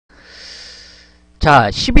자,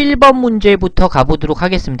 11번 문제부터 가보도록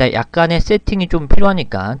하겠습니다. 약간의 세팅이 좀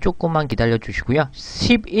필요하니까 조금만 기다려 주시고요.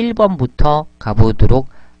 11번부터 가보도록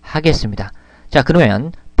하겠습니다. 자,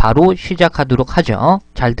 그러면 바로 시작하도록 하죠.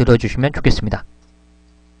 잘 들어주시면 좋겠습니다.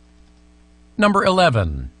 Number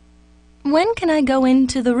 11. When can I go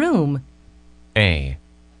into the room? A.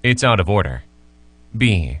 It's out of order.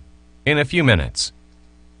 B. In a few minutes.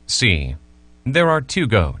 C. There are 2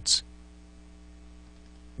 goats.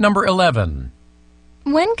 Number 11.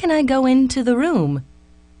 When can I go into the room?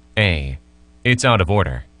 A. It's out of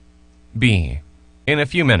order. B. In a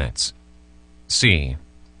few minutes. C.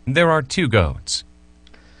 There are 2 goats.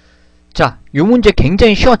 자, 요 문제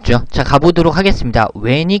굉장히 쉬웠죠. 자, 가보도록 하겠습니다.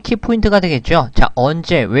 when이 키포인트가 되겠죠. 자,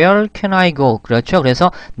 언제, where can I go? 그렇죠.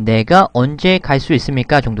 그래서 내가 언제 갈 수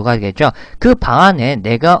있습니까? 정도가 되겠죠. 그 방 안에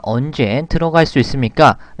내가 언제 들어갈 수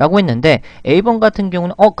있습니까? 라고 했는데 A번 같은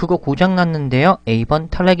경우는 그거 고장났는데요. A번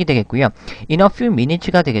탈락이 되겠고요. in a few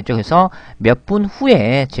minutes가 되겠죠. 그래서 몇 분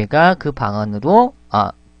후에 제가 그 방 안으로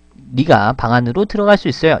네가 방 안으로 들어갈 수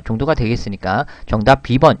있어요. 정도가 되겠으니까 정답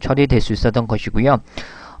B번 처리될 수 있었던 것이고요.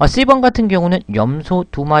 C번 같은 경우는 염소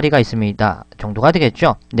 2마리가 있습니다. 정도가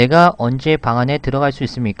되겠죠. 내가 언제 방 안에 들어갈 수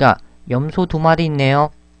있습니까? 염소 2마리 있네요.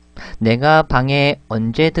 내가 방에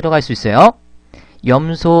언제 들어갈 수 있어요?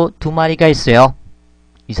 염소 2마리가 있어요.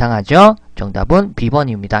 이상하죠? 정답은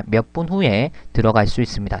B번입니다. 몇 분 후에 들어갈 수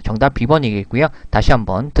있습니다. 정답 B번이겠고요. 다시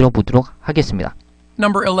한번 들어보도록 하겠습니다.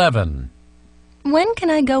 Number 11. When can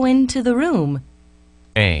I go into the room?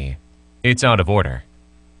 A. It's out of order.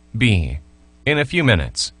 B. In a few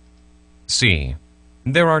minutes. C.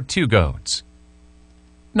 There are 2 goats.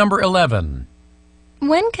 Number 11.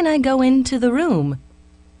 When can I go into the room?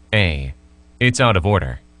 A. It's out of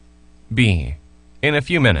order. B. In a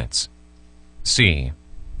few minutes. C.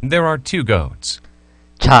 There are 2 goats.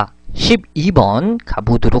 자, 12번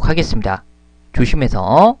가보도록 하겠습니다.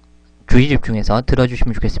 조심해서 주의 집중해서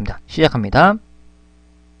들어주시면 좋겠습니다. 시작합니다.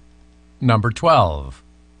 Number 12.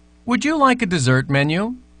 Would you like a dessert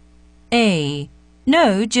menu? A.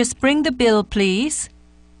 No, just bring the bill, please.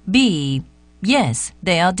 B. Yes,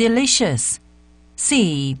 they are delicious.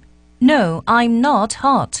 C. No, I'm not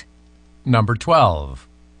hot. Number 12.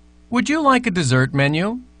 Would you like a dessert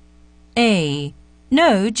menu? A.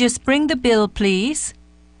 No, just bring the bill, please.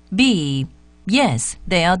 B. Yes,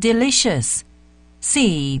 they are delicious.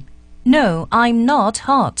 C. No, I'm not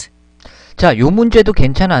hot. 자, 요 문제도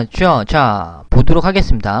괜찮았죠? 자, 보도록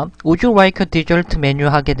하겠습니다. Would you like a dessert menu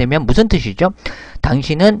하게 되면 무슨 뜻이죠?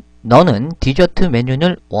 너는 디저트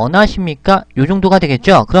메뉴를 원하십니까? 요 정도가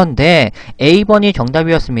되겠죠? 그런데 A번이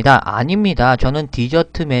정답이었습니다. 아닙니다. 저는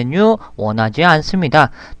디저트 메뉴 원하지 않습니다.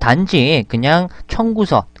 단지 그냥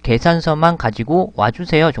청구서, 계산서만 가지고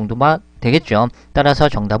와주세요. 정도만 되겠죠. 따라서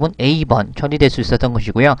정답은 A번 처리될 수 있었던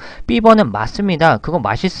것이고요. B번은 맞습니다. 그거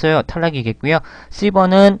맛있어요. 탈락이겠고요.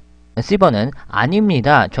 C번은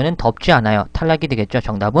아닙니다. 저는 덥지 않아요. 탈락이 되겠죠.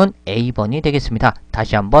 정답은 A번이 되겠습니다.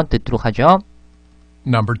 다시 한번 듣도록 하죠.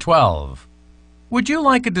 Number 12. Would you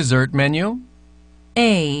like a dessert menu?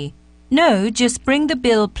 A. No, just bring the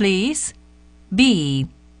bill, please. B.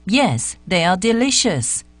 Yes, they are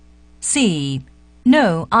delicious. C.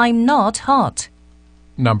 No, I'm not hot.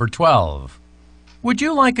 Number 12. Would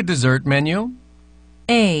you like a dessert menu?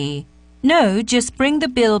 A. No, just bring the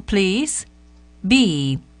bill, please.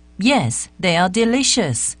 B. Yes, they are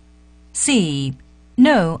delicious. C.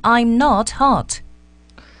 No, I'm not hot.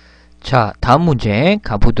 자, 다음 문제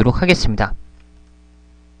가보도록 하겠습니다.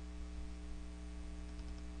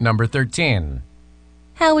 Number 13.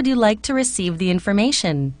 How would you like to receive the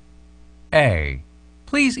information? A.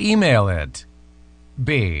 Please email it.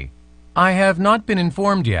 B. I have not been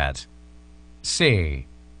informed yet. C.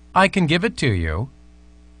 I can give it to you.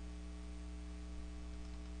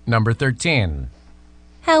 Number 13.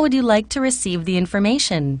 How would you like to receive the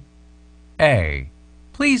information? A.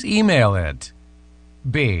 Please email it.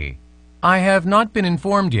 B. I have not been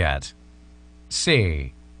informed yet.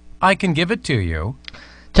 C. I can give it to you.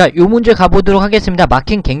 자, 요 문제 가보도록 하겠습니다.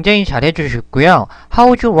 마킹 굉장히 잘 해주셨고요. How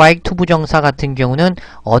would you like to 부정사 같은 경우는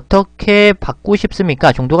어떻게 받고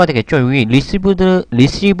싶습니까? 정도가 되겠죠. 여기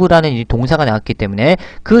receive라는 이 동사가 나왔기 때문에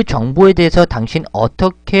그 정보에 대해서 당신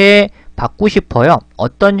어떻게 받고 싶어요?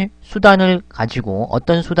 어떤 수단을 가지고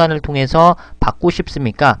어떤 수단을 통해서 받고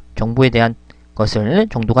싶습니까? 정보에 대한 것을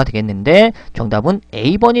정도가 되겠는데 정답은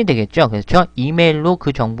A번이 되겠죠. 그렇죠? 이메일로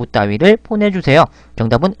그 정보 따위를 보내주세요.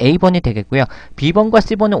 정답은 A번이 되겠고요. B번과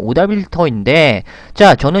C번은 오답일터인데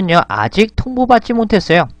자, 저는요 아직 통보받지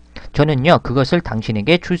못했어요. 저는요 그것을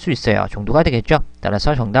당신에게 줄 수 있어요. 정도가 되겠죠.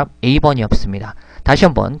 따라서 정답 A번이었습니다. 다시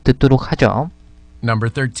한번 듣도록 하죠. Number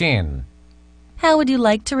 13. How would you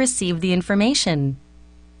like to receive the information?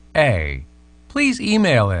 A. Please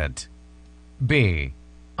email it. B.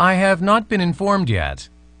 I have not been informed yet.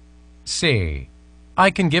 C. I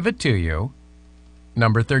can give it to you.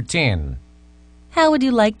 Number 13. How would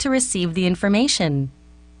you like to receive the information?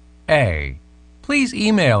 A. Please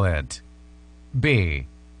email it. B.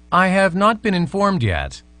 I have not been informed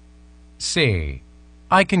yet. C.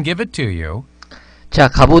 I can give it to you. 자,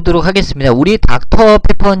 가보도록 하겠습니다. 우리 닥터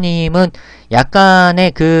페퍼님은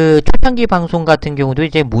약간의 그 초창기 방송 같은 경우도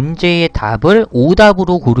이제 문제의 답을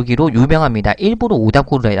오답으로 고르기로 유명합니다. 일부러 오답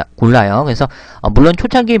골라요. 그래서 물론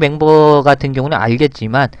초창기 멤버 같은 경우는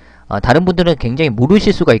알겠지만 다른 분들은 굉장히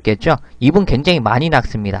모르실 수가 있겠죠. 이분 굉장히 많이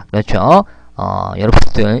낙습니다. 그렇죠?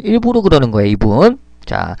 여러분들 일부러 그러는 거예요, 이분.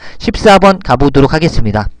 자, 14번 가보도록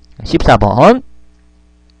하겠습니다. 14번.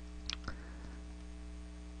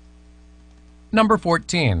 Number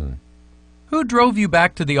 14. Who drove you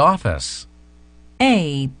back to the office?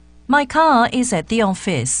 A. My car is at the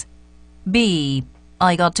office. B.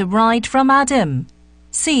 I got a ride from Adam.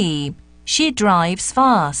 C. She drives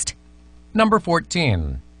fast. Number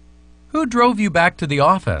 14. Who drove you back to the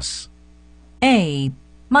office? A.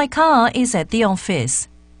 My car is at the office.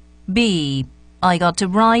 B. I got a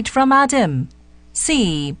ride from Adam.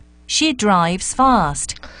 C. She drives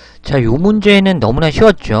fast. 자, 요 문제는 너무나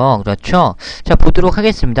쉬웠죠. 그렇죠? 자, 보도록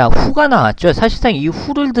하겠습니다. 후가 나왔죠. 사실상 이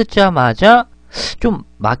후를 듣자마자 좀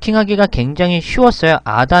마킹하기가 굉장히 쉬웠어요.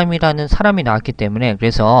 아담이라는 사람이 나왔기 때문에.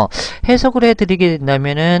 그래서 해석을 해드리게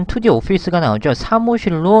된다면은 to the office가 나오죠.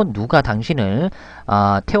 사무실로 누가 당신을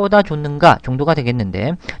태워다 줬는가 정도가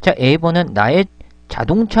되겠는데, 자, A번은 나의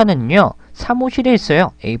자동차는요 사무실에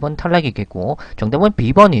있어요. A번 탈락이겠고, 정답은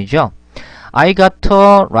B번이죠. I got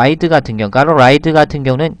a ride 같은 경우, got a ride 같은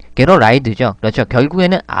경우는 get a ride죠. 그렇죠.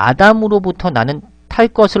 결국에는 아담으로부터 나는 탈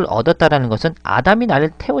것을 얻었다라는 것은 아담이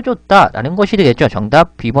나를 태워줬다라는 것이 되겠죠.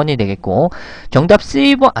 정답 B번이 되겠고, 정답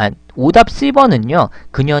C번, 오답 C번은요,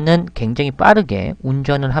 그녀는 굉장히 빠르게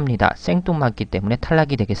운전을 합니다. 생뚱맞기 때문에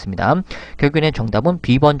탈락이 되겠습니다. 결국에는 정답은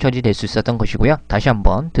B번 처리될 수 있었던 것이고요. 다시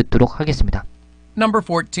한번 듣도록 하겠습니다. Number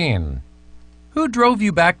 14. Who drove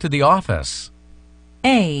you back to the office?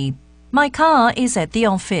 A. My car is at the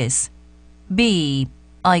office. B.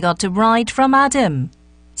 I got a ride from Adam.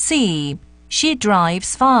 C. She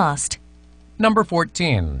drives fast. Number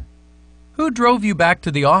 14. Who drove you back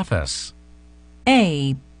to the office?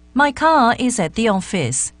 A. My car is at the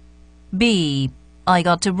office. B. I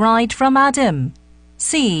got a ride from Adam.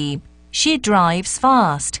 C. She drives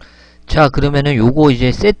fast. 자, 그러면은 요거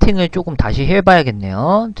이제 세팅을 조금 다시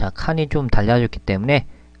해봐야겠네요. 자, 칸이 좀 달라졌기 때문에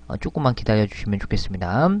조금만 기다려주시면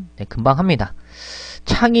좋겠습니다. 네, 금방 합니다.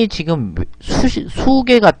 창이 지금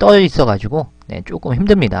수개가 떠 있어가지고 네, 조금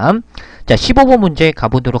힘듭니다. 자, 15번 문제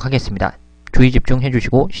가보도록 하겠습니다. 주의 집중해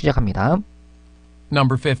주시고 시작합니다.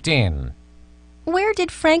 Number 15. Where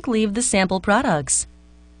did Frank leave the sample products?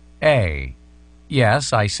 A.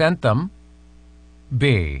 Yes, I sent them.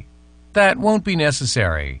 B. That won't be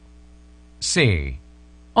necessary. C.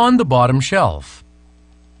 On the bottom shelf.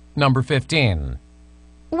 Number 15.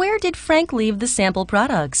 Where did Frank leave the sample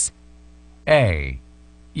products? A.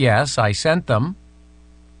 Yes, I sent them.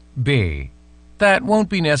 B. That won't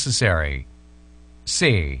be necessary.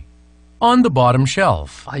 C. On the bottom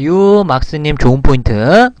shelf. 아유, 막스님 좋은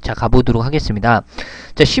포인트. 자, 가보도록 하겠습니다.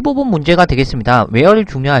 자, 15번 문제가 되겠습니다. where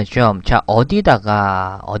중요하죠. 자, 어디에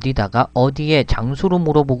장소로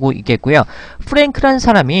물어보고 있겠고요. 프랭크란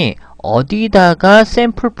사람이 어디다가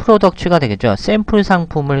샘플 프로덕트가 되겠죠. 샘플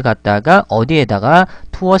상품을 갖다가 어디에다가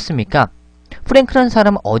두었습니까? 프랭크라는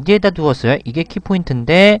사람은 어디에다 두었어요? 이게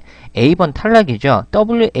키포인트인데 A번 탈락이죠.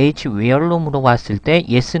 WH where로 물어봤을 때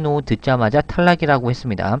yes, no 듣자마자 탈락이라고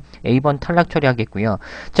했습니다. A번 탈락 처리하겠고요.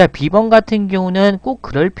 자, B번 같은 경우는 꼭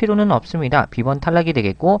그럴 필요는 없습니다. B번 탈락이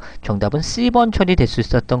되겠고, 정답은 C번 처리될 수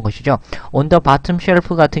있었던 것이죠. On the bottom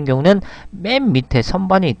shelf 같은 경우는 맨 밑에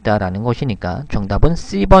선반에 있다라는 것이니까 정답은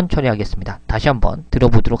C번 처리하겠습니다. 다시 한번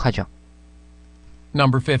들어보도록 하죠.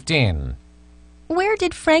 Number 15. Where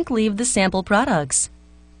did Frank leave the sample products?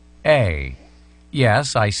 A.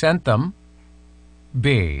 Yes, I sent them.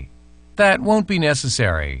 B. That won't be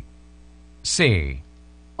necessary. C.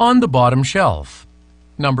 On the bottom shelf.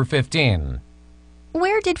 Number 15.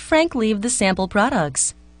 Where did Frank leave the sample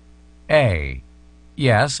products? A.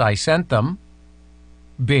 Yes, I sent them.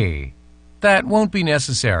 B. That won't be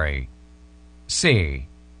necessary. C.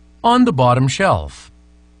 On the bottom shelf.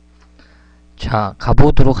 자,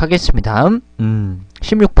 가보도록 하겠습니다.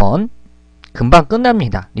 16번. 금방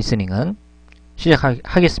끝납니다. 리스닝은.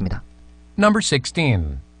 시작하겠습니다. Number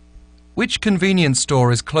 16. Which convenience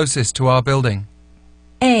store is closest to our building?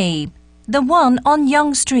 A. The one on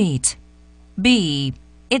Young Street. B.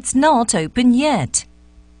 It's not open yet.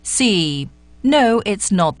 C. No,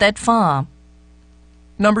 it's not that far.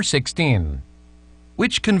 Number 16.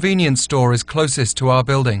 Which convenience store is closest to our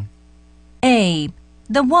building? A.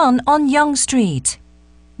 The one on Young Street.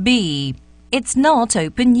 B. It's not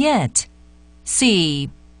open yet. C.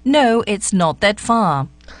 No, it's not that far.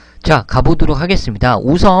 자, 가보도록 하겠습니다.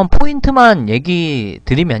 우선 포인트만 얘기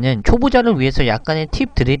드리면은 초보자를 위해서 약간의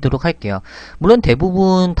팁 드리도록 할게요. 물론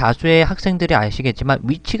대부분 다수의 학생들이 아시겠지만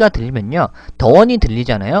위치가 들리면요, 더원이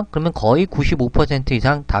들리잖아요. 그러면 거의 95%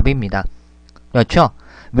 이상 답입니다. 그렇죠?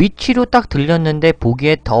 위치로 딱 들렸는데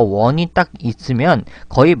보기에 더 원이 딱 있으면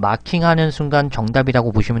거의 마킹하는 순간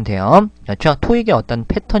정답이라고 보시면 돼요. 그렇죠? 토익의 어떤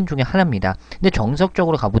패턴 중에 하나입니다. 근데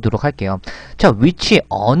정석적으로 가보도록 할게요. 자, 위치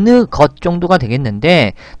어느 것 정도가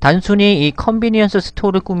되겠는데 단순히 이 컨비니언스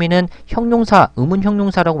스토어를 꾸미는 형용사, 의문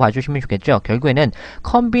형용사라고 봐주시면 좋겠죠. 결국에는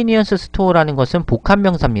컨비니언스 스토어라는 것은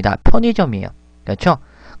복합명사입니다. 편의점이에요. 그렇죠?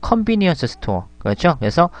 컨비니언스 스토어. 그렇죠?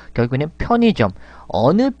 그래서 결국에는 편의점.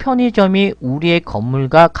 어느 편의점이 우리의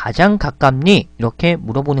건물과 가장 가깝니? 이렇게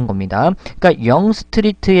물어보는 겁니다. 그러니까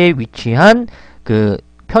영스트리트에 위치한 그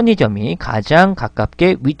편의점이 가장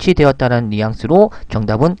가깝게 위치되었다는 뉘앙스로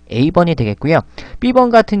정답은 A번이 되겠고요.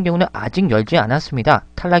 B번 같은 경우는 아직 열지 않았습니다.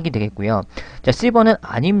 탈락이 되겠고요. 자, C번은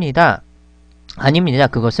아닙니다. 아닙니다.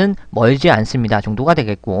 그것은 멀지 않습니다. 정도가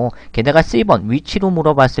되겠고, 게다가 C번 위치로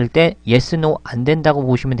물어봤을 때 yes, no 안 된다고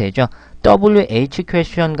보시면 되죠. WH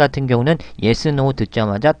퀘스천 같은 경우는 yes, no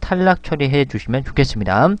듣자마자 탈락 처리해 주시면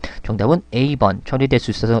좋겠습니다. 정답은 A번 처리될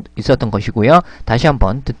수 있었던 것이고요. 다시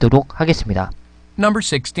한번 듣도록 하겠습니다. Number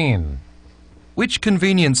 16. Which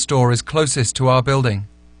convenience store is closest to our building?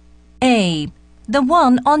 A. The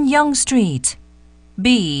one on Young Street.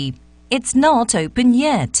 B. It's not open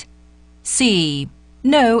yet. C.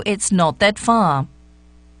 No, it's not that far.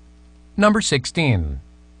 Number 16.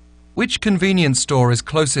 Which convenience store is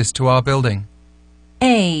closest to our building?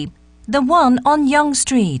 A. The one on Young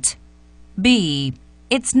Street. B.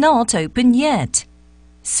 It's not open yet.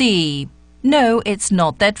 C. No, it's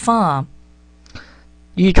not that far.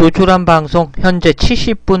 이 조촐한 방송 현재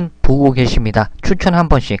 70분 보고 계십니다. 추천 한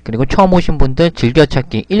번씩, 그리고 처음 오신 분들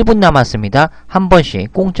즐겨찾기 1분 남았습니다. 한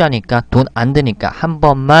번씩 공짜니까 돈 안 드니까 한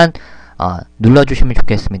번만 눌러주시면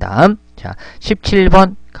좋겠습니다. 자,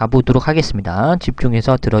 17번 가보도록 하겠습니다.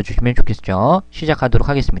 집중해서 들어주시면 좋겠죠. 시작하도록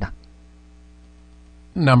하겠습니다.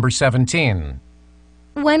 Number 17.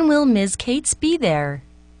 When will Miss Cates be there?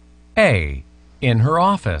 A. In her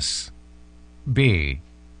office. B.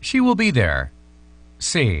 She will be there.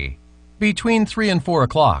 C. Between 3 and 4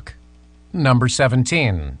 o'clock. Number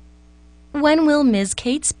 17. When will Miss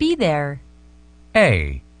Cates be there?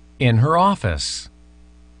 A. In her office.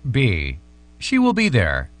 B. She will be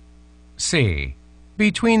there. C.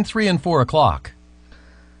 Between 3 and 4 o'clock.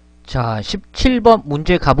 자, 17번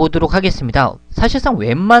문제 가보도록 하겠습니다. 사실상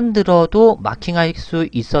웬만 들어도 마킹할 수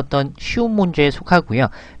있었던 쉬운 문제에 속하고요.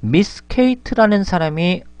 미스 케이트라는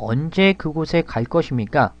사람이 언제 그곳에 갈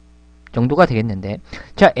것입니까? 정도가 되겠는데,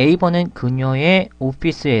 자, A번은 그녀의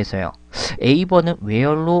오피스에서요. A번은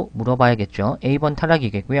where로 물어봐야겠죠. A번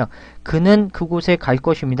탈락이겠고요. 그는 그곳에 갈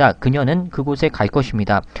것입니다. 그녀는 그곳에 갈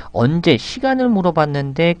것입니다. 언제, 시간을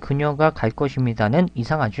물어봤는데 그녀가 갈 것입니다는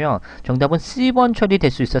이상하죠. 정답은 C번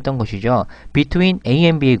처리될 수 있었던 것이죠. Between A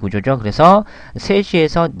and B의 구조죠. 그래서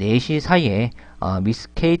 3시에서 4시 사이에 미스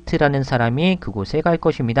케이트라는 사람이 그곳에 갈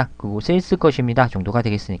것입니다. 그곳에 있을 것입니다. 정도가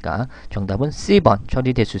되겠으니까 정답은 C번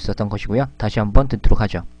처리될 수 있었던 것이고요. 다시 한번 듣도록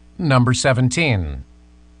하죠. Number 17.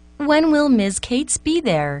 When will Miss Cates be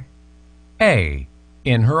there? A.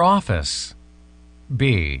 In her office.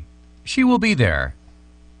 B. She will be there.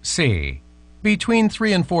 C. Between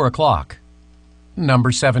 3 and 4 o'clock.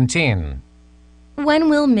 Number 17. When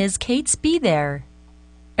will Miss Cates be there?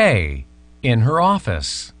 A. In her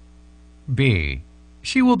office. B.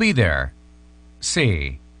 She will be there.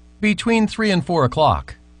 C. Between 3 and 4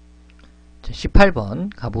 o'clock. 자,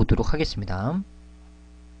 18번 가보도록 하겠습니다.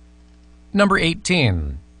 Number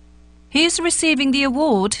 18. He's receiving the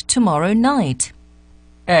award tomorrow night.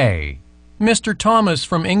 A. Mr. Thomas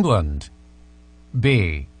from England.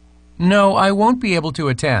 B. No, I won't be able to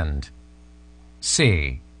attend.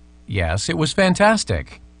 C. Yes, it was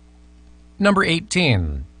fantastic. Number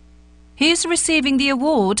 18. He's receiving the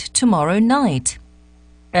award tomorrow night.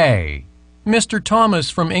 A. Mr.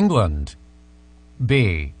 Thomas from England.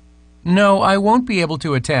 B. No, I won't be able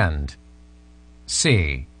to attend.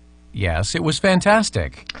 C. Yes, it was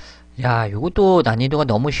fantastic. 야, 요것도 난이도가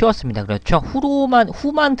너무 쉬웠습니다. 그렇죠?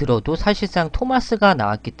 후만 들어도 사실상 토마스가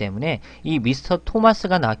나왔기 때문에, 이 미스터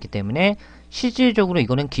토마스가 나왔기 때문에 실질적으로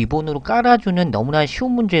이거는 기본으로 깔아주는 너무나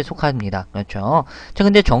쉬운 문제에 속합니다. 그렇죠? 자,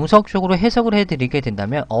 근데 정석적으로 해석을 해드리게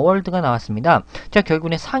된다면 어월드가 나왔습니다. 자,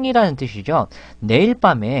 결국엔 상이라는 뜻이죠. 내일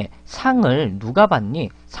밤에 상을 누가 받니?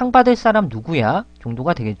 상 받을 사람 누구야?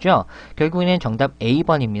 정도가 되겠죠. 결국에는 정답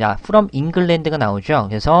A번입니다. From England가 나오죠.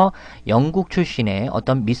 그래서 영국 출신의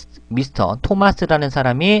어떤 미스터 토마스라는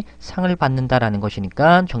사람이 상을 받는다라는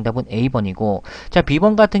것이니까 정답은 A번이고, 자,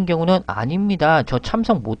 B번 같은 경우는 아닙니다. 저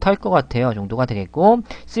참석 못할 것 같아요. 정도가 되겠고,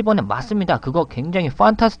 C번은 맞습니다. 그거 굉장히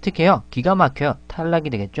판타스틱해요. 기가 막혀요. 탈락이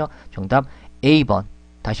되겠죠. 정답 A번.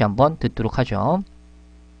 다시 한번 듣도록 하죠.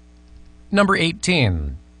 Number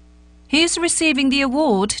 18. He's receiving the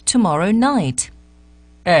award tomorrow night.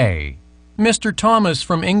 A. Mr. Thomas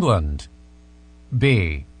from England.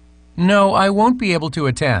 B. No, I won't be able to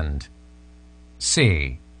attend.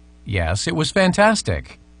 C. Yes, it was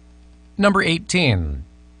fantastic. Number 18.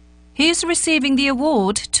 He's receiving the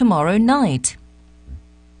award tomorrow night.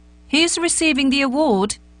 He's receiving the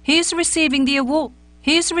award. He's receiving the award.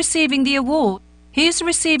 He's receiving the award. He's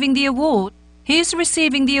receiving the award. He's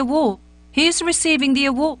receiving the award. He's receiving the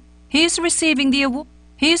award. He's receiving the award.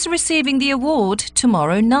 He's receiving the award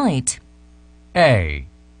tomorrow night. A.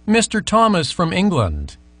 Mr. Thomas from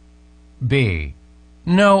England. B.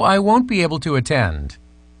 No, I won't be able to attend.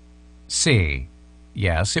 C.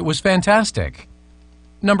 Yes, it was fantastic.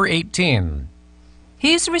 Number 18.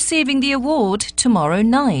 He's receiving the award tomorrow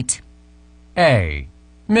night. A.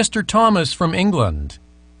 Mr. Thomas from England.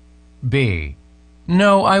 B.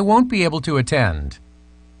 No, I won't be able to attend.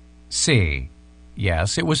 C.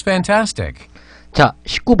 Yes, it was fantastic. 자,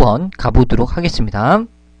 19번 가보도록 하겠습니다.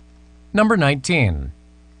 Number 19.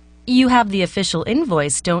 You have the official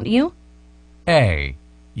invoice, don't you? A.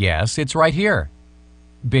 Yes, it's right here.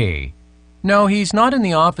 B. No, he's not in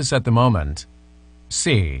the office at the moment.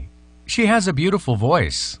 C. She has a beautiful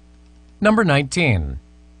voice. Number 19.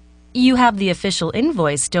 You have the official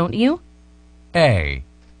invoice, don't you? A.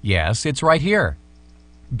 Yes, it's right here.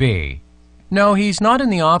 B. No, he's not in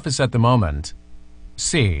the office at the moment.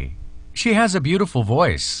 C. She has a beautiful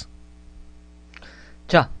voice.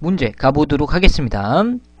 자, 문제 가보도록 하겠습니다.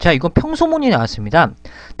 자, 이건 평소문이 나왔습니다.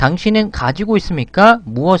 당신은 가지고 있습니까?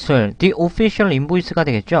 무엇을? The official invoice가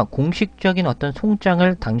되겠죠. 공식적인 어떤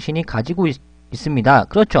송장을 당신이 가지고 있습니다.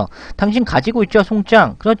 그렇죠. 당신 가지고 있죠,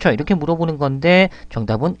 송장? 그렇죠. 이렇게 물어보는 건데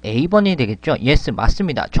정답은 A번이 되겠죠. Yes,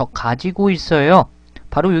 맞습니다. 저 가지고 있어요.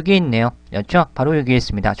 바로 여기에 있네요. 그렇죠? 바로 여기에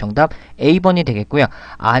있습니다. 정답 A번이 되겠고요.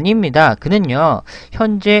 아닙니다. 그는요,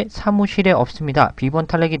 현재 사무실에 없습니다. B번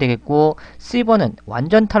탈락이 되겠고, C번은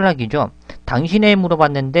완전 탈락이죠. 당신에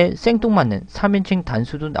물어봤는데 생뚱맞는 3인칭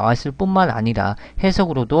단수도 나왔을 뿐만 아니라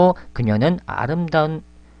해석으로도 그녀는 아름다운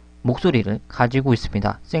목소리를 가지고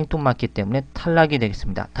있습니다. 생뚱맞기 때문에 탈락이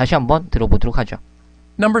되겠습니다. 다시 한번 들어보도록 하죠.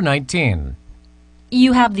 Number 19.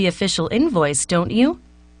 You have the official invoice, don't you?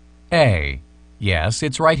 A. Yes,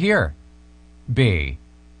 it's right here. B.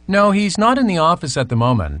 No, he's not in the office at the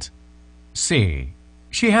moment. C.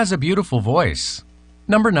 She has a beautiful voice.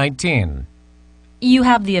 Number 19. You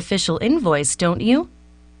have the official invoice, don't you?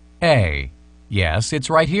 A. Yes, it's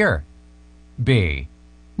right here. B.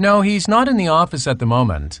 No, he's not in the office at the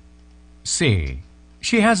moment. C.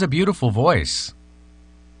 She has a beautiful voice.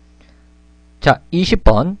 자,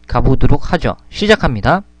 20번 가보도록 하죠.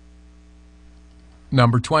 시작합니다.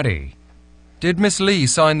 Number 20. Did Miss Lee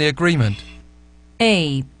sign the agreement?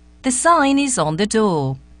 A. The sign is on the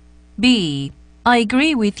door. B. I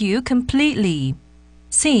agree with you completely.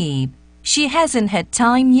 C. She hasn't had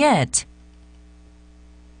time yet.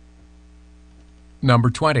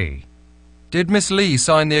 Number 20. Did Miss Lee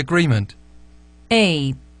sign the agreement?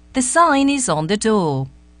 A. The sign is on the door.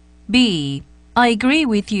 B. I agree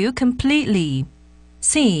with you completely.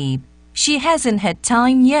 C. She hasn't had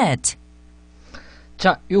time yet.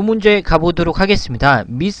 자, 이 문제 가보도록 하겠습니다.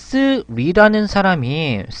 미스 리라는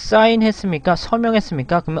사람이 사인했습니까?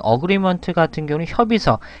 서명했습니까? 그러면 어그리먼트 같은 경우는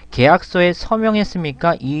협의서, 계약서에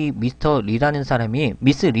서명했습니까? 이 미스터 리라는 사람이,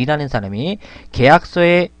 미스 리라는 사람이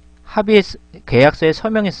계약서에 계약서에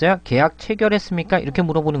서명했어요? 계약 체결했습니까? 이렇게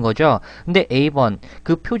물어보는 거죠. 근데 A번,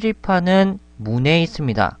 그 표지판은 문에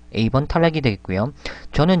있습니다. A번 탈락이 되겠고요.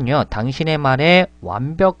 저는요, 당신의 말에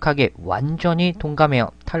완벽하게, 완전히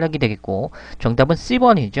동감해요. 탈락이 되겠고, 정답은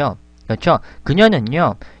C번이죠. 그렇죠?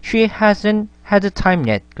 그녀는요, she hasn't had time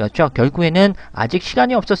yet. 그렇죠? 결국에는 아직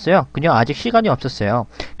시간이 없었어요. 그녀 아직 시간이 없었어요.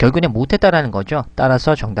 결국에는 못했다라는 거죠.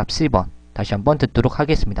 따라서 정답 C번. 다시 한번 듣도록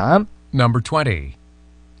하겠습니다. Number 20.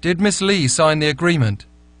 Did Miss Lee sign the agreement?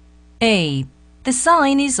 A. The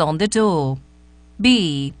sign is on the door.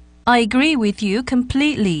 B. I agree with you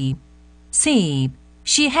completely. C.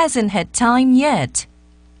 She hasn't had time yet.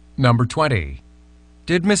 Number 20.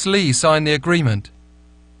 Did Miss Lee sign the agreement?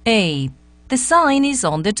 A. The sign is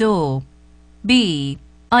on the door. B.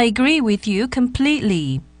 I agree with you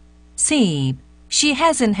completely. C. She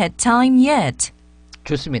hasn't had time yet.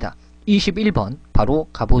 좋습니다. 21번 바로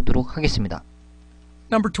가보도록 하겠습니다.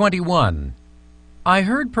 Number 21. I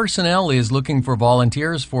heard personnel is looking for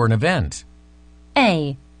volunteers for an event.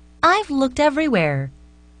 A. I've looked everywhere.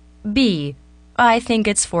 B. I think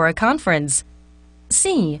it's for a conference.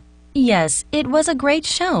 C. Yes, it was a great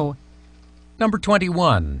show. Number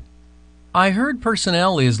 21. I heard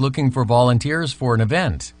personnel is looking for volunteers for an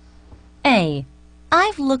event. A.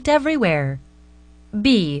 I've looked everywhere.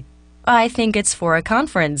 B. I think it's for a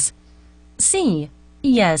conference. C.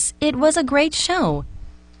 Yes, it was a great show.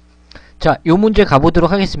 자, 요 문제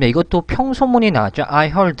가보도록 하겠습니다. 이것도 평소문이 나왔죠. I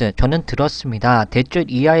heard. 저는 들었습니다. 대절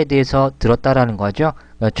이하에 대해서 들었다라는 거죠.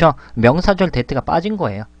 그렇죠? 명사절 that가 빠진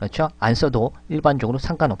거예요. 그렇죠? 안 써도 일반적으로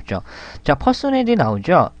상관없죠. 자, personal이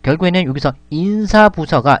나오죠. 결국에는 여기서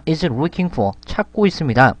인사부서가 is looking for 찾고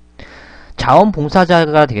있습니다.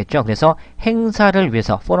 자원봉사자가 되겠죠. 그래서 행사를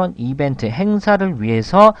위해서 for an event 행사를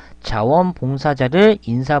위해서 자원봉사자를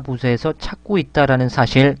인사부서에서 찾고 있다라는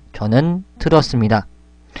사실 저는 들었습니다.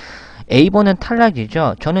 A번은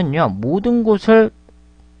탈락이죠. 저는요 모든 곳을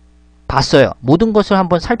봤어요. 모든 것을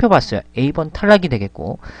한번 살펴봤어요. A번 탈락이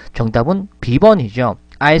되겠고 정답은 B번이죠.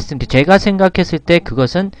 I think 제가 생각했을 때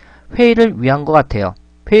그것은 회의를 위한 것 같아요.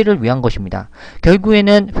 회의를 위한 것입니다.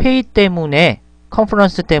 결국에는 회의 때문에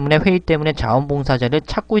컨퍼런스 때문에 회의 때문에 자원봉사자를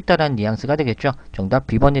찾고 있다는 뉘앙스가 되겠죠. 정답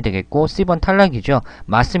B번이 되겠고 C번 탈락이죠.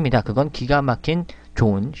 맞습니다. 그건 기가 막힌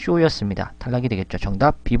좋은 쇼였습니다. 탈락이 되겠죠.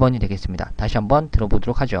 정답 B번이 되겠습니다. 다시 한번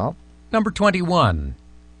들어보도록 하죠. Number 21.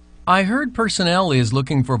 I heard personnel is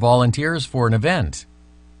looking for volunteers for an event.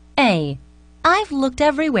 A. I've looked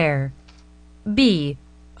everywhere. B.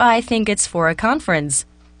 I think it's for a conference.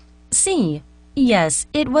 C. Yes,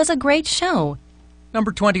 it was a great show.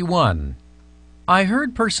 Number 21. I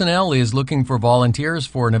heard personnel is looking for volunteers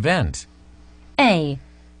for an event. A.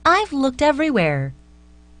 I've looked everywhere.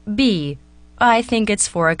 B. I think it's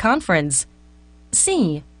for a conference.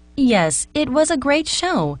 C. Yes, it was a great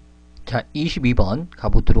show. 자, 22번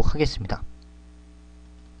가보도록 하겠습니다.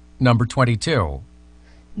 Number 22.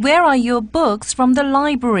 Where are your books from the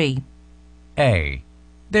library? A.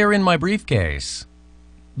 They're in my briefcase.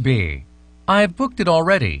 B. I've booked it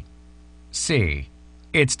already. C.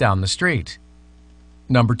 It's down the street.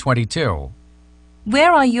 Number 22.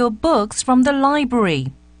 Where are your books from the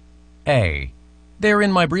library? A. They're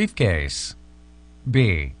in my briefcase.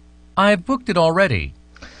 B. I've booked it already.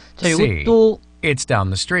 자, C. 이것도 It's down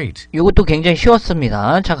the street. 이것도 굉장히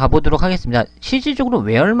쉬웠습니다. 자, 가보도록 하겠습니다. 실질적으로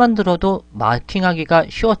where만 들어도 마킹하기가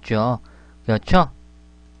쉬웠죠. 그렇죠?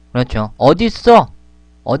 그렇죠. 어딨어?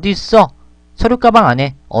 어딨어? 서류 가방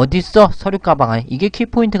안에. 어딨어? 서류 가방 안에. 이게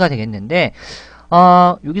키포인트가 되겠는데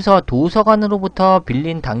여기서 도서관으로부터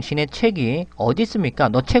빌린 당신의 책이 어디 있습니까?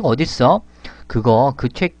 너 책 어딨어? 그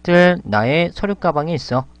책들 나의 서류 가방에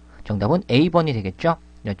있어. 정답은 A번이 되겠죠?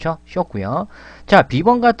 그렇죠? 쉬웠고요. 자,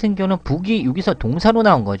 B번 같은 경우는 북이 여기서 동사로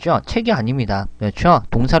나온 거죠. 책이 아닙니다. 그렇죠?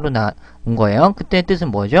 동사로 나온 거예요. 그때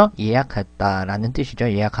뜻은 뭐죠? 예약했다라는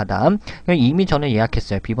뜻이죠. 예약하다. 이미 저는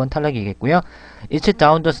예약했어요. B번 탈락이겠고요. It's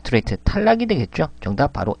down the street. 탈락이 되겠죠.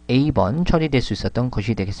 정답 바로 A번 처리될 수 있었던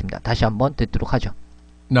것이 되겠습니다. 다시 한번 듣도록 하죠.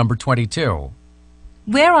 Number 22.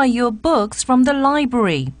 Where are your books from the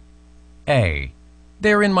library? A.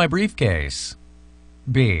 They're in my briefcase.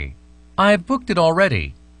 B. I've booked it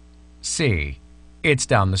already. C. It's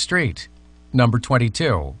down the street. Number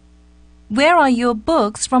 22. Where are your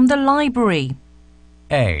books from the library?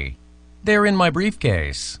 A. They're in my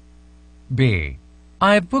briefcase. B.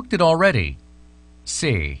 I've booked it already.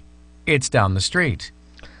 C. It's down the street.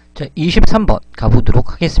 자, 23번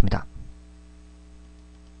가보도록 하겠습니다.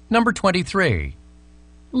 Number 23.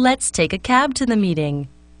 Let's take a cab to the meeting.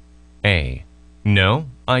 A. No,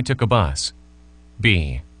 I took a bus.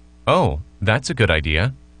 B. Oh, that's a good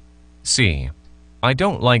idea. C. I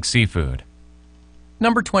don't like seafood.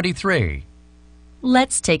 Number 23.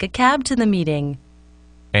 Let's take a cab to the meeting.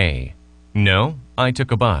 A. No, I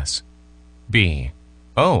took a bus. B.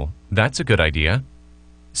 Oh, that's a good idea.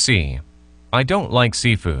 C. I don't like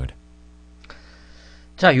seafood.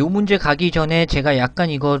 자, 요 문제 가기 전에 제가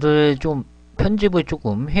약간 이거를 좀 편집을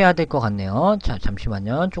조금 해야 될 것 같네요. 자,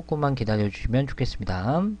 잠시만요. 조금만 기다려 주시면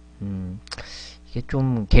좋겠습니다. 이게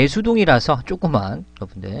좀 개수동이라서 조금만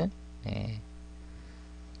여러분들. 네.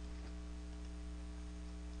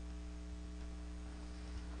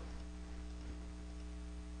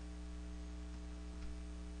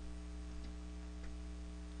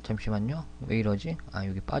 잠시만요. 왜 이러지? 아,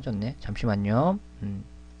 여기 빠졌네. 잠시만요.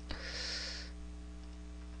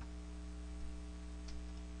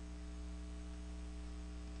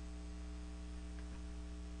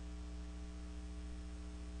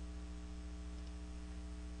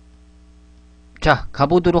 자,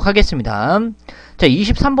 가보도록 하겠습니다. 자,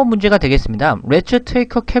 23번 문제가 되겠습니다. Let's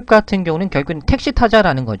take a cab 같은 경우는 결국은 택시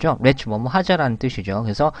타자라는 거죠. Let's 뭐뭐 하자라는 뜻이죠.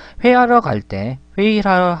 그래서 회의하러 갈 때,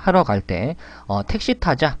 택시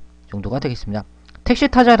타자 정도가 되겠습니다. 택시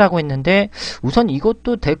타자라고 했는데 우선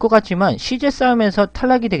이것도 될 것 같지만 시제 싸움에서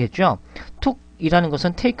탈락이 되겠죠. 툭이라는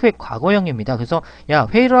것은 take의 과거형입니다. 그래서 야,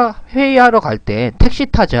 회의하러 갈 때 택시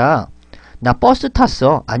타자. 나 버스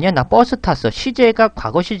탔어. 아니야, 나 버스 탔어. 시제가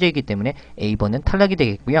과거 시제이기 때문에 A번은 탈락이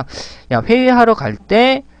되겠고요. 야, 회의하러 갈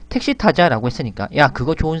때 택시 타자라고 했으니까 야,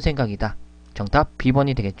 그거 좋은 생각이다. 정답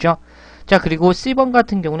B번이 되겠죠. 자, 그리고 C번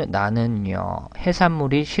같은 경우는 나는요,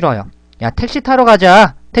 해산물이 싫어요. 야, 택시 타러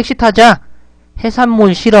가자. 택시 타자.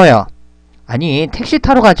 해산물 싫어요. 아니, 택시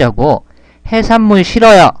타러 가자고. 해산물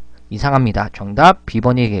싫어요. 이상합니다. 정답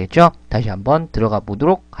B번이 되겠죠. 다시 한번 들어가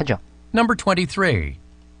보도록 하죠. Number 23.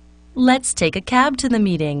 Let's take a cab to the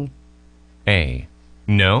meeting. A.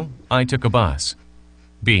 No, I took a bus.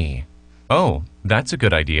 B. Oh, that's a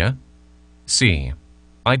good idea. C.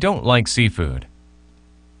 I don't like seafood.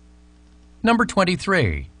 Number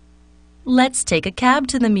 23. Let's take a cab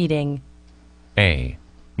to the meeting. A.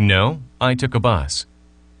 No, I took a bus.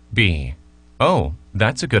 B. Oh,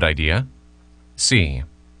 that's a good idea. C.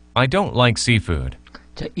 I don't like seafood.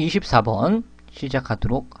 자, 24번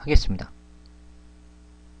시작하도록 하겠습니다.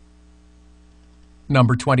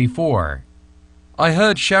 Number 24. I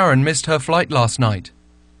heard Sharon missed her flight last night.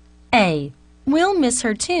 A. We'll miss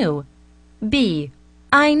her too. B.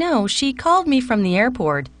 I know, she called me from the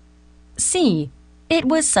airport. C. It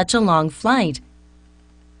was such a long flight.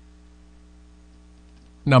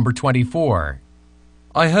 Number 24.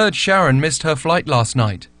 I heard Sharon missed her flight last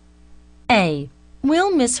night. A.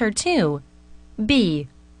 We'll miss her too. B.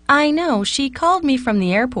 I know, she called me from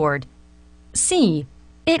the airport. C.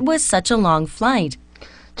 It was such a long flight.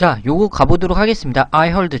 자, 요거 가보도록 하겠습니다. I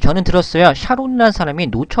heard, 저는 들었어요. 샤론이라는 사람이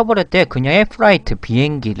놓쳐버렸대. 그녀의 플라이트,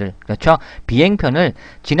 비행기를. 그렇죠? 비행편을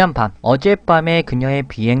지난 밤, 어젯밤에 그녀의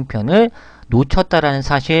비행편을 놓쳤다라는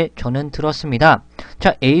사실 저는 들었습니다.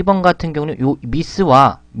 자, A번 같은 경우는 요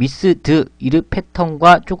미스와 미스드 이르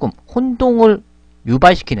패턴과 조금 혼동을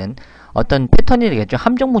유발시키는 어떤 패턴이 되겠죠.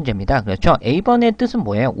 함정 문제입니다. 그렇죠? A번의 뜻은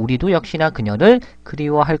뭐예요? 우리도 역시나 그녀를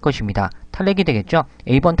그리워할 것입니다. 탈락이 되겠죠?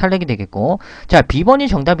 A번 탈락이 되겠고. 자, B번이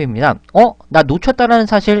정답입니다. 나 놓쳤다라는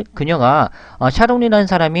사실 그녀가 샤론이라는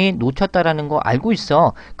사람이 놓쳤다라는 거 알고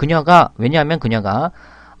있어. 왜냐하면 그녀가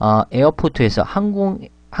에어포트에서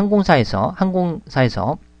항공사에서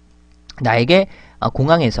나에게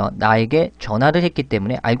공항에서 나에게 전화를 했기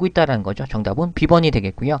때문에 알고 있다라는 거죠. 정답은 B번이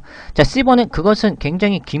되겠고요. 자, C번은 그것은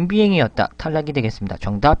굉장히 긴 비행이었다. 탈락이 되겠습니다.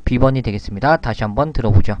 정답 B번이 되겠습니다. 다시 한번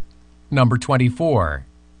들어보죠. Number 24.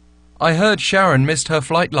 I heard Sharon missed her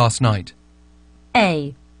flight last night.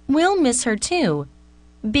 A. We'll miss her too.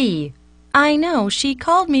 B. I know, she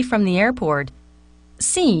called me from the airport.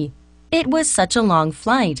 C. It was such a long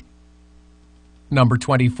flight. Number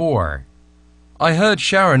 24. I heard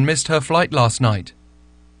Sharon missed her flight last night.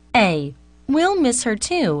 A. We'll miss her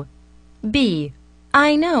too. B.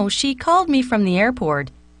 I know, she called me from the airport.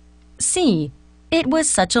 C. It was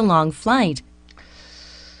such a long flight.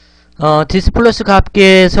 디스플러스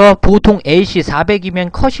값계에서 보통 AC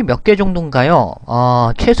 400이면 컷이 몇 개 정도인가요?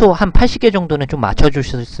 최소 한 80개 정도는 좀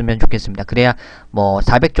맞춰주셨으면 좋겠습니다. 그래야 뭐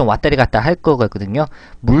 400점 왔다리 갔다 할 거거든요.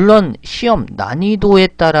 물론 시험 난이도에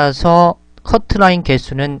따라서 커트라인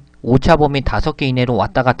개수는 오차범위 5개 이내로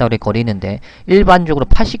왔다 갔다 거리는데 일반적으로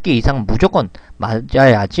 80개 이상 무조건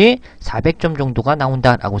맞아야지 400점 정도가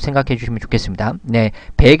나온다라고 생각해 주시면 좋겠습니다. 네,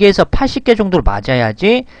 100에서 80개 정도로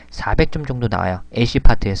맞아야지 400점 정도 나와요. AC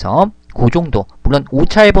파트에서 그 정도. 물론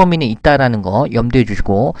오차의 범위는 있다라는 거 염두해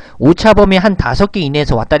주시고 오차 범위 한 5개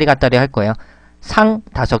이내에서 왔다리 갔다리 할 거예요. 상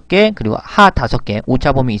 5개 그리고 하 5개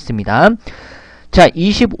오차 범위 있습니다. 자,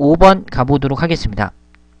 25번 가보도록 하겠습니다.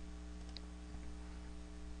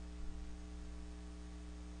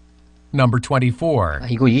 Number 24.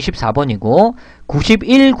 이거 24번이고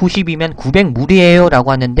 91, 90이면 900 무리예요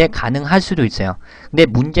라고 하는데 가능할 수도 있어요. 근데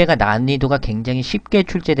문제가 난이도가 굉장히 쉽게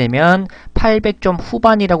출제되면 800점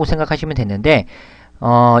후반이라고 생각하시면 되는데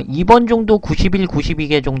 2번 정도 91,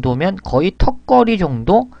 92개 정도면 거의 턱걸이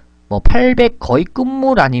정도 뭐 800 거의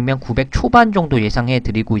끝물 아니면 900 초반 정도 예상해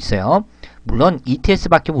드리고 있어요. 물론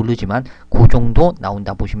ETS밖에 모르지만 그 정도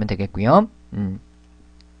나온다 보시면 되겠고요.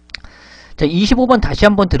 자, 25번 다시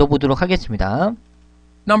한번 들어보도록 하겠습니다.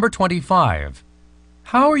 Number 25.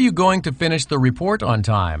 How are you going to finish the report on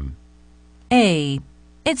time? A.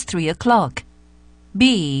 It's 3 o'clock.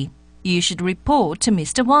 B. You should report to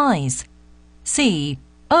Mr. Wise. C.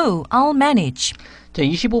 Oh, I'll manage. 자,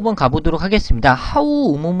 25번 가보도록 하겠습니다.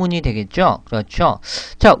 how 의문문이 되겠죠? 그렇죠.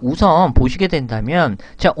 자, 우선 보시게 된다면,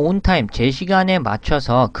 자, on time, 제 시간에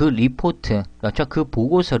맞춰서 그 리포트, 그렇죠. 그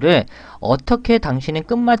보고서를 어떻게 당신은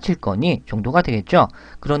끝마칠 거니? 정도가 되겠죠.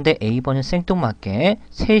 그런데 A번은 생뚱맞게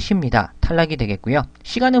 3시입니다. 탈락이 되겠고요.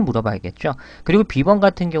 시간을 물어봐야겠죠. 그리고 B번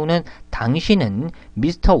같은 경우는 당신은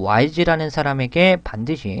미스터 와이즈라는 사람에게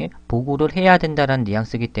반드시 보고를 해야 된다는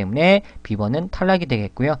뉘앙스이기 때문에 B번은 탈락이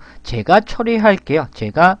되겠고요. 제가 처리할게요.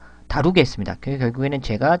 제가 다루겠습니다. 결국에는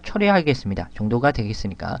제가 처리하겠습니다. 정도가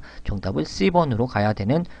되겠으니까 정답은 C번으로 가야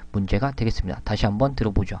되는 문제가 되겠습니다. 다시 한번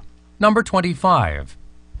들어보죠. Number 25.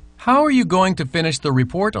 How are you going to finish the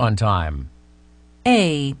report on time?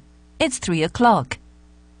 A. It's 3 o'clock.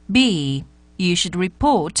 B. You should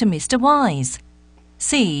report to Mr. Wise.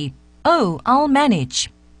 C. Oh, I'll manage.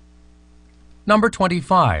 Number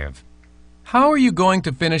 25. How are you going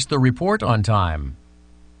to finish the report on time?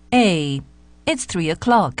 A. It's 3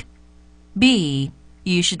 o'clock. B.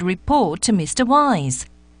 You should report to Mr. Wise.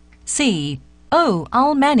 C. Oh,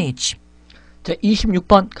 I'll manage. 자,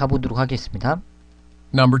 26번 가보도록 하겠습니다.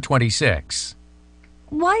 Number 26.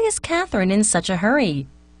 Why is Catherine in such a hurry?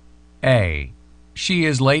 A. She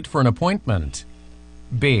is late for an appointment.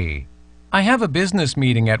 B. I have a business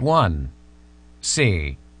meeting at 1.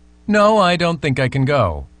 C. No, I don't think I can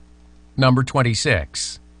go. Number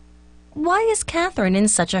 26. Why is Catherine in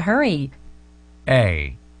such a hurry?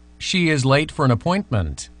 A. She is late for an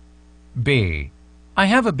appointment. B. I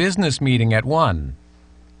have a business meeting at 1.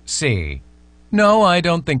 C. No, I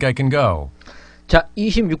don't think I can go. 자,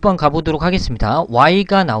 26번 가보도록 하겠습니다.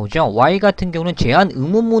 Y가 나오죠. Y 같은 경우는 제한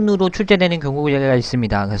의문문으로 출제되는 경우가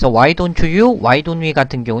있습니다. 그래서 Why don't you, Why don't we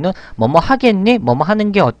같은 경우는 뭐뭐 하겠니? 뭐뭐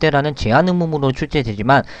하는 게 어때? 라는 제한 의문문으로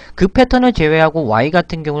출제되지만 그 패턴을 제외하고 Y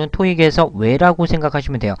같은 경우는 토익에서 왜라고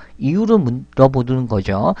생각하시면 돼요. 이유를 물어보는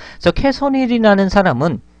거죠. 그래서 캐서린이라는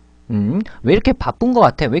사람은 왜 이렇게 바쁜 것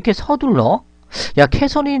같아? 왜 이렇게 서둘러? 야,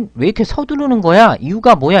 캐서린 왜 이렇게 서두르는 거야?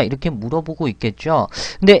 이유가 뭐야? 이렇게 물어보고 있겠죠.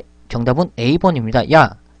 근데 정답은 A번입니다.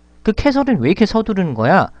 야, 그 캐서린 왜 이렇게 서두르는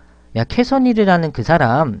거야? 야, 캐서린이라는 그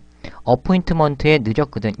사람 어포인트먼트에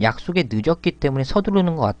늦었거든. 약속에 늦었기 때문에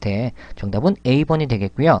서두르는 것 같아. 정답은 A번이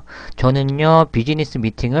되겠고요. 저는요, 비즈니스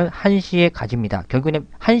미팅을 1시에 가집니다. 결국에는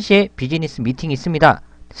 1시에 비즈니스 미팅이 있습니다.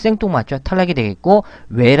 생뚱맞죠? 탈락이 되겠고,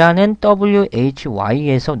 왜라는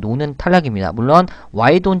WHY에서 노는 탈락입니다. 물론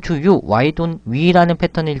Why don't you, Why don't we라는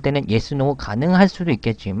패턴일 때는 yes, no 가능할 수도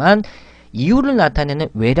있겠지만 이유를 나타내는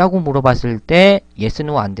왜라고 물어봤을 때 yes,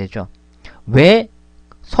 no 안 되죠. 왜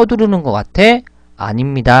서두르는 것 같아?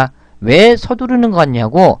 아닙니다. 왜 서두르는 것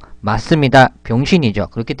같냐고? 맞습니다. 병신이죠.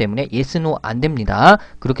 그렇기 때문에 yes, no 안 됩니다.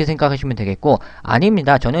 그렇게 생각하시면 되겠고,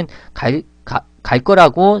 아닙니다. 저는 갈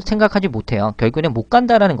거라고 생각하지 못해요. 결국에는 못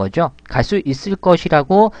간다라는 거죠. 갈 수 있을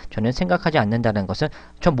것이라고 저는 생각하지 않는다는 것은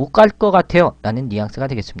전 못 갈 것 같아요. 라는 뉘앙스가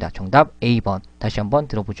되겠습니다. 정답 A번. 다시 한번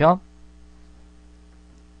들어보죠.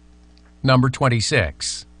 Number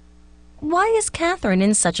 26. Why is Catherine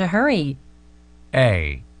in such a hurry?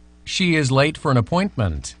 A. She is late for an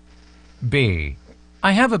appointment. B.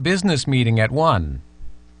 I have a business meeting at 1.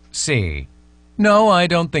 C. No, I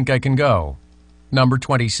don't think I can go. Number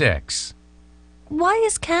 26. Why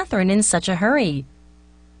is Catherine in such a hurry?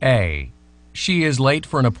 A. She is late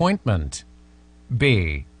for an appointment.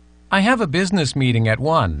 B. I have a business meeting at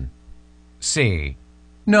 1. C.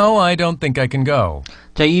 No, I don't think I can go.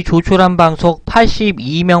 자, 이 조촐한 방송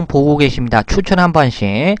 82명 보고 계십니다. 추천 한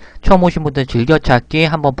번씩 처음 오신 분들 즐겨찾기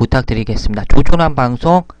한번 부탁드리겠습니다. 조촐한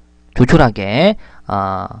방송 조촐하게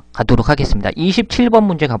가도록 하겠습니다. 27번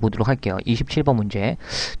문제 가보도록 할게요. 27번 문제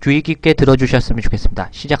주의 깊게 들어주셨으면 좋겠습니다.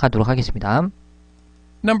 시작하도록 하겠습니다.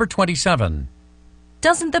 Number 27.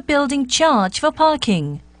 Doesn't the building charge for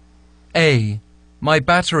parking? A. My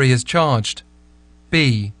battery is charged.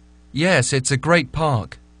 B. Yes, it's a great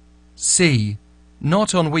park. C.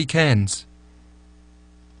 Not on weekends.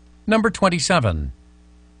 Number 27.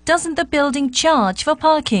 Doesn't the building charge for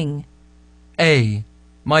parking? A.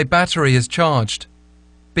 My battery is charged.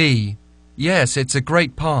 B. Yes, it's a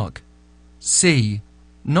great park. C.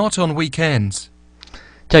 Not on weekends.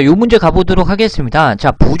 자, 요 문제 가보도록 하겠습니다.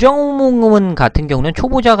 자, 부정문 같은 경우는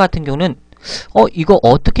초보자 같은 경우는 이거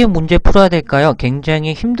어떻게 문제 풀어야 될까요?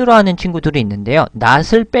 굉장히 힘들어하는 친구들이 있는데요.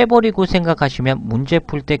 낫을 빼버리고 생각하시면 문제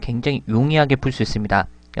풀 때 굉장히 용이하게 풀 수 있습니다.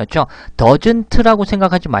 그렇죠? doesn't라고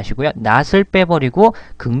생각하지 마시고요. not을 빼버리고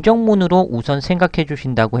긍정문으로 우선 생각해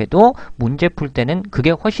주신다고 해도 문제 풀 때는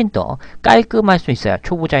그게 훨씬 더 깔끔할 수 있어요.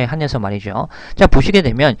 초보자에 한해서 말이죠. 자, 보시게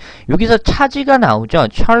되면 여기서 차지가 나오죠.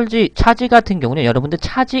 차지 같은 경우는 여러분들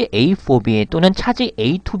차지 A4B 또는 차지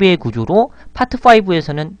A2B의 구조로 파트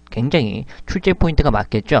 5에서는 굉장히 출제 포인트가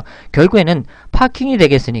맞겠죠. 결국에는 파킹이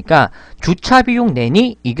되겠으니까 주차 비용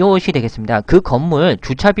내니 이것이 되겠습니다. 그 건물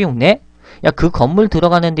주차 비용 내? 야, 그 건물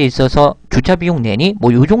들어가는 데 있어서 주차 비용 내니?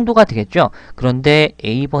 뭐 요 정도가 되겠죠. 그런데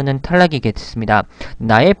A번은 탈락이겠습니다.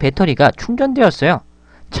 나의 배터리가 충전되었어요.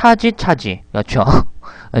 차지. 그렇죠.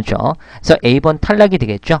 그렇죠. 그래서 A번 탈락이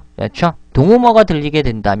되겠죠. 그렇죠. 동음어가 들리게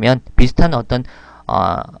된다면 비슷한 어떤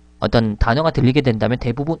단어가 들리게 된다면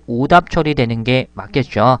대부분 오답 처리되는 게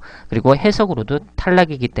맞겠죠. 그리고 해석으로도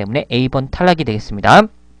탈락이기 때문에 A번 탈락이 되겠습니다.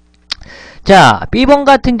 자, B번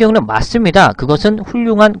같은 경우는 맞습니다. 그것은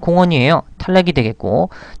훌륭한 공원이에요. 탈락이 되겠고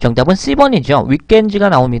정답은 C번이죠. 위켄드가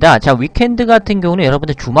나옵니다. 자, 위켄드 같은 경우는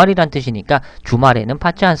여러분들 주말이란 뜻이니까 주말에는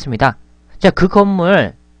받지 않습니다. 자, 그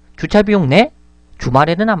건물 주차 비용 내?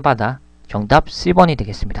 주말에는 안 받아. 정답 C번이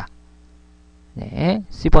되겠습니다. 네,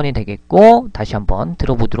 C번이 되겠고 다시 한번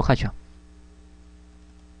들어보도록 하죠.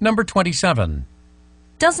 Number 27.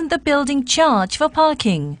 Doesn't the building charge for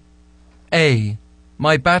parking? A.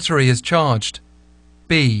 My battery is charged.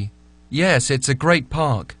 B. Yes, it's a great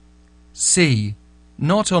park. C.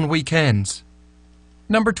 Not on weekends.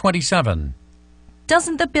 Number 27.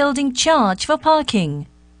 Doesn't the building charge for parking?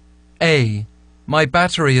 A. My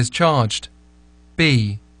battery is charged.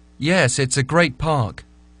 B. Yes, it's a great park.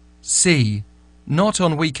 C. Not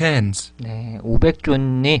on weekends. 네,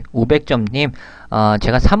 500점님,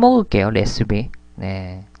 제가 사 먹을게요, 레시피.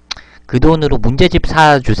 네, 그 돈으로 문제집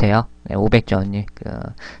사주세요. 네, 500점님.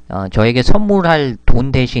 저에게 선물할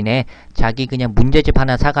돈 대신에 자기 그냥 문제집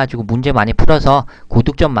하나 사가지고 문제 많이 풀어서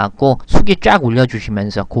고득점 맞고 숙이 쫙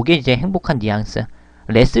올려주시면서 그게 이제 행복한 뉘앙스.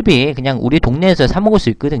 레시피 그냥 우리 동네에서 사 먹을 수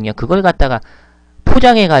있거든요. 그걸 갖다가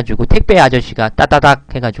포장해가지고 택배 아저씨가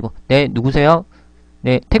따다닥 해가지고 네, 누구세요?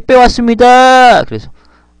 네, 택배 왔습니다. 그래서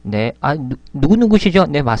네, 누구시죠?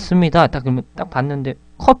 네, 맞습니다. 딱 그러면 딱 봤는데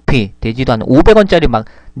커피 되지도 않는 500원짜리 막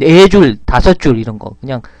 4줄, 5줄 이런 거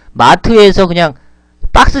그냥 마트에서 그냥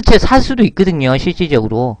박스채 살 수도 있거든요.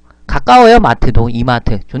 실질적으로 가까워요. 마트도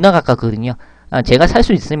이마트 존나 가깝거든요. 제가 살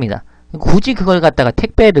수 있습니다. 굳이 그걸 갖다가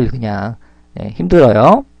택배를 그냥 네,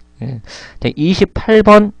 힘들어요. 네.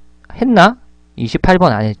 28번 했나?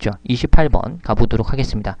 28번 안 했죠. 28번 가보도록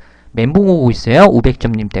하겠습니다. 멘붕 오고 있어요.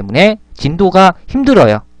 500점님 때문에 진도가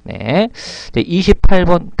힘들어요. 네,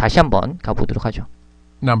 28번 다시 한번 가보도록 하죠.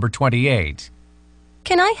 Number 28.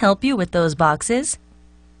 Can I help you with those boxes?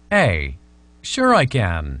 A. Sure I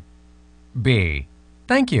can. B.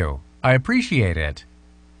 Thank you. I appreciate it.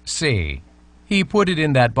 C. He put it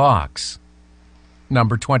in that box.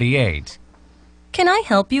 Number 28. Can I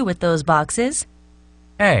help you with those boxes?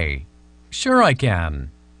 A. Sure I can.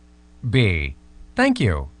 B. Thank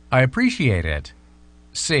you. I appreciate it.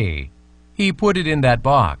 C. He put it in that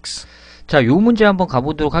box. 자, 요 문제 한번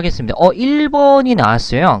가보도록 하겠습니다. 1번이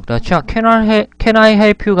나왔어요. 그렇죠. Can I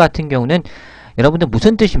help you 같은 경우는 여러분들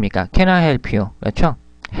무슨 뜻입니까? Can I help you? 그렇죠.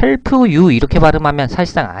 help you 이렇게 발음하면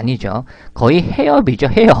사실상 아니죠. 거의 help이죠.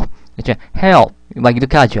 help. 그렇죠. help. 막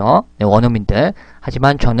이렇게 하죠. 네, 원어민들.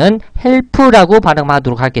 하지만 저는 help라고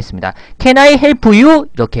발음하도록 하겠습니다. Can I help you?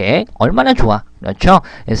 이렇게 얼마나 좋아. 그렇죠.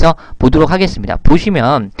 그래서 보도록 하겠습니다.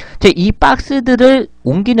 보시면 이 박스들을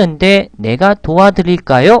옮기는데 내가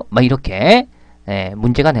도와드릴까요? 막 이렇게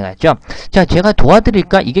문제가 나갔죠. 자, 제가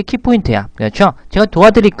도와드릴까? 이게 키포인트야. 그렇죠. 제가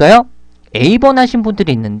도와드릴까요? A번 하신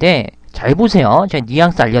분들이 있는데 잘 보세요. 제가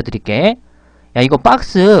뉘앙스 알려드릴게. 야, 이거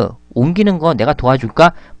박스 옮기는 거 내가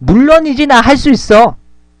도와줄까? 물론이지, 나 할 수 있어.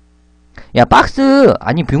 야, 박스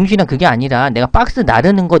아니 병신아, 그게 아니라 내가 박스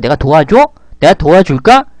나르는 거 내가 도와줘? 내가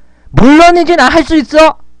도와줄까? 물론이지, 나 할 수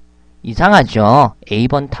있어. 이상하죠.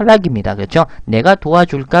 A번 탈락입니다. 그렇죠? 내가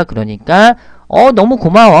도와줄까? 그러니까 너무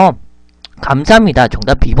고마워, 감사합니다.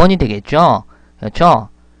 정답 B번이 되겠죠. 그렇죠?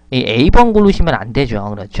 이 A번 고르시면 안 되죠.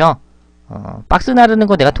 그렇죠? 박스 나르는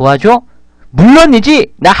거 내가 도와줘?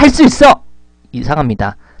 물론이지, 나 할 수 있어.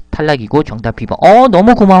 이상합니다. 탈락이고 정답 B번.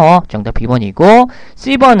 너무 고마워. 정답 B번이고,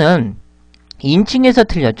 C번은 인칭에서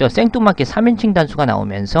틀렸죠. 생뚱맞게 3인칭 단수가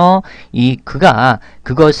나오면서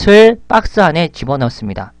그것을 박스 안에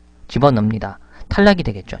집어넣습니다. 집어넣습니다. 탈락이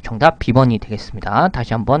되겠죠. 정답 B번이 되겠습니다.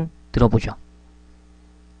 다시 한번 들어보죠.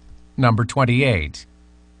 Number 28.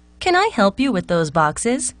 Can I help you with those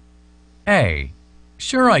boxes? A.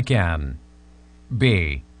 Sure I can.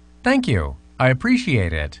 B. Thank you. I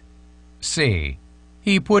appreciate it. C.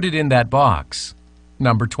 He put it in that box.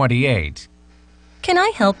 Number 28. Can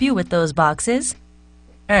I help you with those boxes?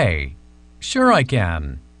 A. Sure I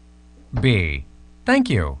can. B. Thank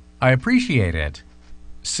you. I appreciate it.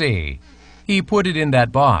 C. He put it in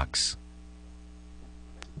that box.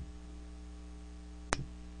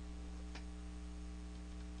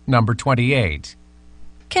 Number 28.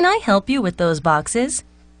 Can I help you with those boxes?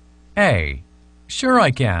 A. Sure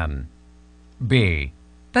I can. B.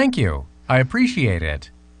 Thank you. I appreciate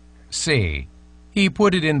it. C. He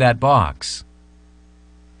put it in that box.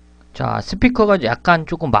 자, 스피커가 약간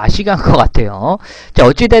조금 맛이 간 것 같아요. 자,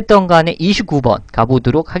 어찌됐든 간에 29번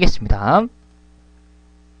가보도록 하겠습니다.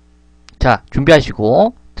 자,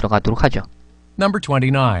 준비하시고 들어가도록 하죠. Number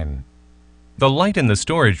 29. The light in the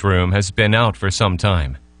storage room has been out for some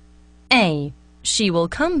time. A. She will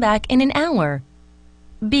come back in an hour.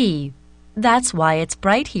 B. That's why it's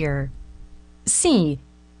bright here. C.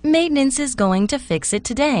 Maintenance is going to fix it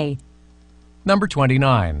today. Number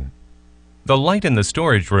 29. The light in the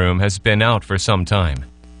storage room has been out for some time.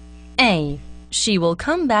 A. She will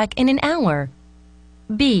come back in an hour.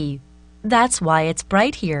 B. That's why it's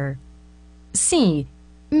bright here. C.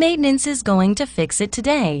 Maintenance is going to fix it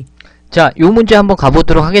today. 자, 요 문제 한번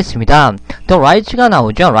가보도록 하겠습니다. The right가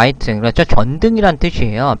나오죠. right. 그렇죠. 전등이란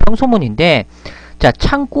뜻이에요. 평소문인데, 자,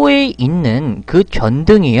 창고에 있는 그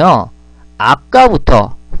전등이요.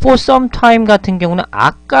 아까부터, for some time 같은 경우는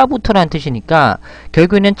아까부터란 뜻이니까,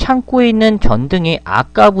 결국에는 창고에 있는 전등이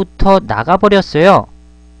아까부터 나가버렸어요.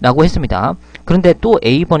 라고 했습니다. 그런데 또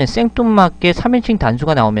A번에 생뚱맞게 3인칭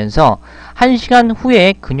단수가 나오면서 1시간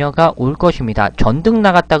후에 그녀가 올 것입니다. 전등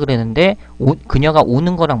나갔다 그랬는데 그녀가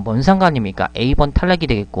오는 거랑 뭔 상관입니까? A번 탈락이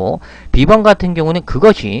되겠고, B번 같은 경우는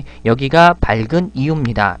그것이 여기가 밝은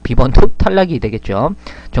이유입니다. B번도 탈락이 되겠죠.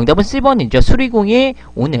 정답은 C번이죠. 수리공이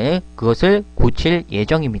오늘 그것을 고칠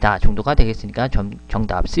예정입니다. 정도가 되겠으니까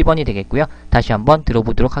정답 C번이 되겠고요. 다시 한번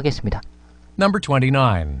들어보도록 하겠습니다. Number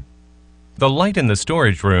 29. The light in the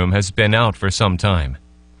storage room has been out for some time.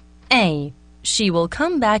 A. She will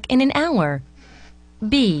come back in an hour.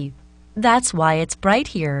 B. That's why it's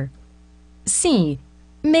bright here. C.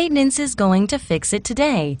 Maintenance is going to fix it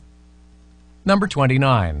today. Number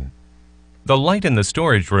 29. The light in the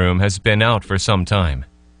storage room has been out for some time.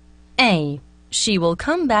 A. She will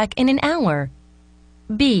come back in an hour.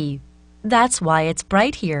 B. That's why it's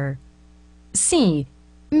bright here. C.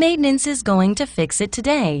 Maintenance is going to fix it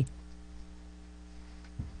today.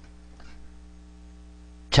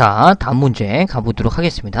 자, 다음 문제 가보도록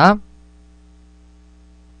하겠습니다.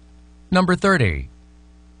 Number 30.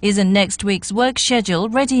 Isn't next week's work schedule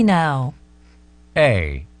ready now?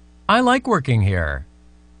 A. I like working here.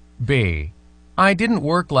 B. I didn't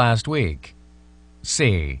work last week.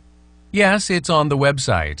 C. Yes, it's on the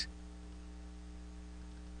website.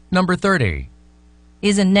 Number 30.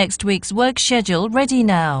 Isn't next week's work schedule ready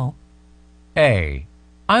now? A.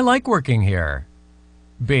 I like working here.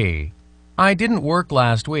 B. I didn't work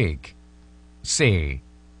last week. C.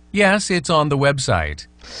 Yes, it's on the website.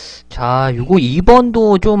 자, 요거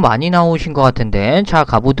 2번도 좀 많이 나오신 것 같은데, 자,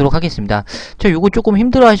 가보도록 하겠습니다. 자, 요거 조금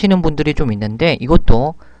힘들어 하시는 분들이 좀 있는데,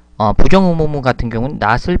 이것도 부정의문문 같은 경우는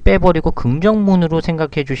not을 빼버리고 긍정문으로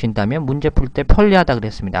생각해 주신다면 문제 풀 때 편리하다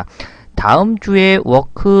그랬습니다. 다음 주에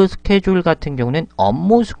워크 스케줄 같은 경우는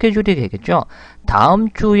업무 스케줄이 되겠죠.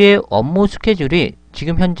 다음 주에 업무 스케줄이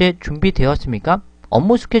지금 현재 준비되었습니까?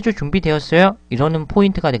 업무 스케줄 준비되었어요? 이러는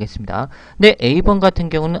포인트가 되겠습니다. 근데 A번 같은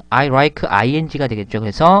경우는 I like ing가 되겠죠.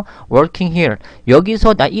 그래서 working here.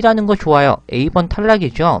 여기서 나 일하는 거 좋아요. A번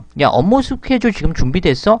탈락이죠. 야, 업무 스케줄 지금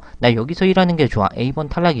준비됐어? 나 여기서 일하는 게 좋아. A번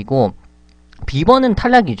탈락이고, B번은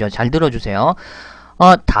탈락이죠. 잘 들어주세요.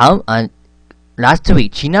 last week.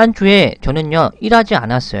 지난주에 저는요, 일하지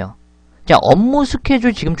않았어요. 자, 업무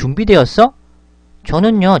스케줄 지금 준비되었어?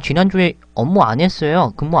 저는요, 지난주에 업무 안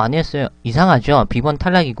했어요. 근무 안 했어요. 이상하죠? B번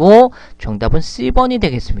탈락이고, 정답은 C번이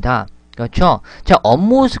되겠습니다. 그렇죠? 자,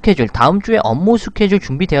 업무 스케줄. 다음 주에 업무 스케줄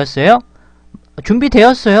준비되었어요?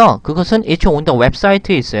 준비되었어요. 그것은 it's on the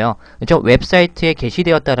website에 있어요. 그렇죠? 웹사이트에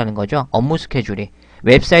게시되었다라는 거죠. 업무 스케줄이.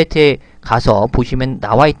 웹사이트에 가서 보시면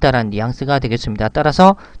나와 있다라는 뉘앙스가 되겠습니다.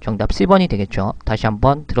 따라서 정답 C번이 되겠죠. 다시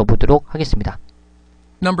한번 들어보도록 하겠습니다.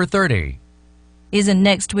 Number 30. Isn't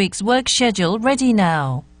next week's work schedule ready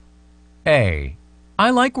now? A.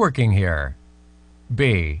 I like working here.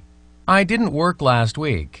 B. I didn't work last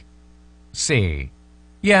week. C.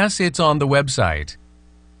 Yes, it's on the website.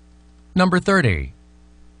 Number 30.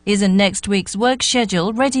 Isn't next week's work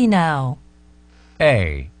schedule ready now?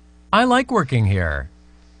 A. I like working here.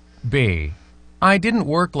 B. I didn't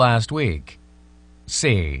work last week.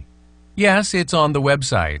 C. Yes, it's on the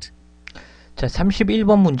website. 자,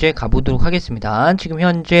 31번 문제 가보도록 하겠습니다. 지금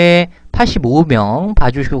현재 85명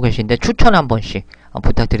봐주시고 계신데 추천 한 번씩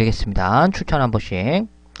부탁드리겠습니다. 추천 한 번씩.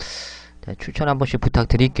 네, 추천 한 번씩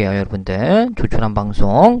부탁드릴게요, 여러분들. 조촐한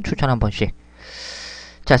방송 추천 한 번씩.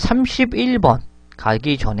 자, 31번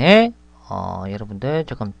가기 전에 여러분들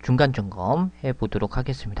잠깐 중간 점검 해보도록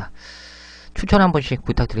하겠습니다. 추천 한 번씩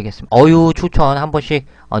부탁드리겠습니다. 추천 한 번씩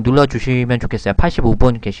눌러주시면 좋겠어요.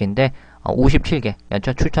 85번 계신데 57개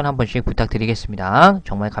추천 한 번씩 부탁드리겠습니다.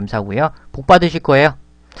 정말 감사하고요. 복 받으실 거예요.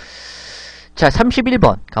 자,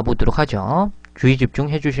 31번 가보도록 하죠. 주의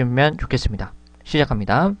집중해 주시면 좋겠습니다.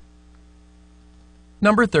 시작합니다.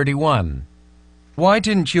 Number 31. Why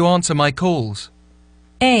didn't you answer my calls?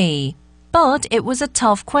 A. But it was a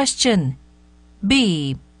tough question.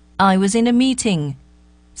 B. I was in a meeting.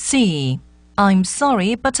 C. I'm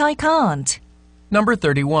sorry, but I can't. Number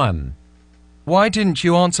 31. Why didn't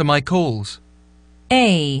you answer my calls?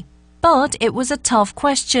 A. But it was a tough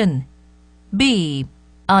question. B.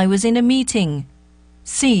 I was in a meeting.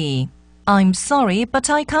 C. I'm sorry,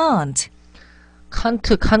 but I can't.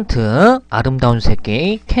 칸트, 아름다운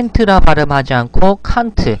새끼. 캔트라 발음하지 않고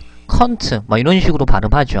칸트, 컨트, 이런 식으로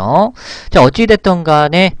발음하죠. 자, 어찌됐든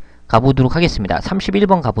간에 가보도록 하겠습니다.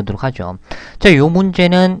 31번 가보도록 하죠. 자, 요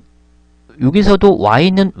문제는 여기서도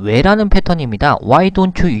why는 왜라는 패턴입니다. why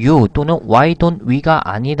don't you 또는 why don't we가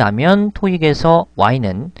아니라면 토익에서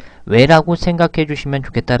why는 왜라고 생각해 주시면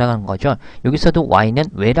좋겠다라는 거죠. 여기서도 why는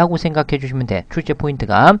왜라고 생각해 주시면 돼. 출제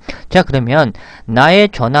포인트가. 자, 그러면 나의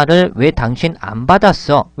전화를 왜 당신 안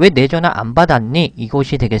받았어? 왜 내 전화 안 받았니?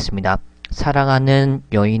 이것이 되겠습니다. 사랑하는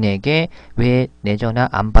여인에게 왜 내 전화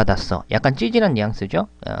안 받았어? 약간 찌질한 뉘앙스죠?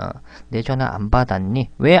 내 전화 안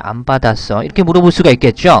받았니? 왜 안 받았어? 이렇게 물어볼 수가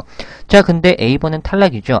있겠죠? 자, 근데 A번은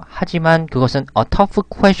탈락이죠. 하지만 그것은 a tough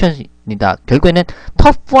question이다. 결국에는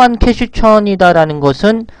tough한 퀘스천이다라는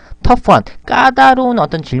것은 tough한, 까다로운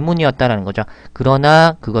어떤 질문이었다라는 거죠.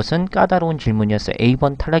 그러나 그것은 까다로운 질문이었어요.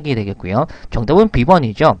 A번 탈락이 되겠고요. 정답은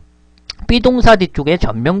B번이죠. 비동사 뒤쪽에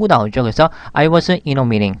전명구 나오죠. 그래서 I was in a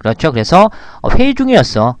meeting. 그렇죠. 그래서 회의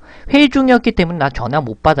중이었어. 회의 중이었기 때문에 나 전화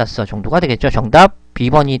못 받았어. 정도가 되겠죠. 정답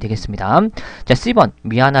B번이 되겠습니다. 자, C번.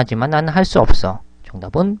 미안하지만 나는 할 수 없어.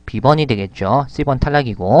 정답은 B번이 되겠죠. C번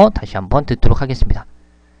탈락이고 다시 한번 듣도록 하겠습니다.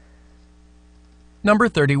 Number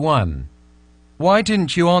 31. Why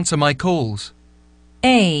didn't you answer my calls?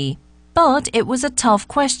 A. But it was a tough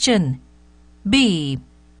question. B.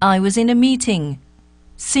 I was in a meeting.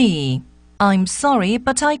 C. I'm sorry,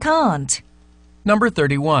 but I can't. Number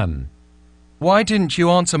 31. Why didn't you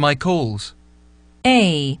answer my calls?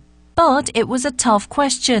 A. But it was a tough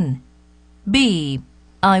question. B.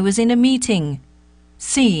 I was in a meeting.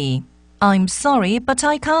 C. I'm sorry, but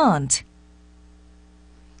I can't.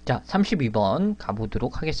 자, 32번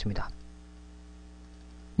가보도록 하겠습니다.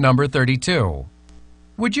 Number 32.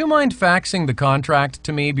 Would you mind faxing the contract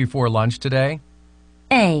to me before lunch today?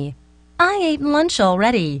 A. I ate lunch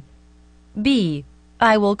already. B.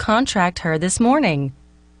 I will contract her this morning.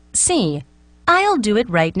 C. I'll do it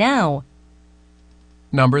right now.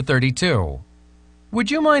 Number 32. Would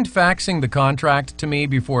you mind faxing the contract to me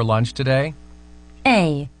before lunch today?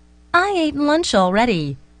 A. I ate lunch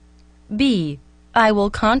already. B. I will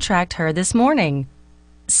contract her this morning.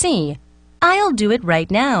 C. I'll do it right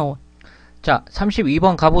now. 자,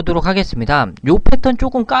 32번 가보도록 하겠습니다. 요 패턴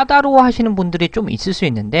조금 까다로워 하시는 분들이 좀 있을 수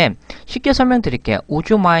있는데 쉽게 설명드릴게요.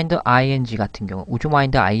 Would you mind ing 같은 경우 Would you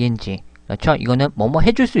mind ing 그렇죠? 이거는 뭐뭐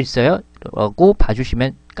해줄 수 있어요? 라고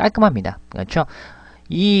봐주시면 깔끔합니다. 그렇죠?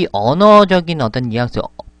 이 언어적인 어떤 뉘앙스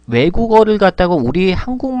외국어를 갖다가 우리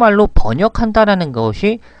한국말로 번역한다라는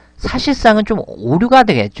것이 사실상은 좀 오류가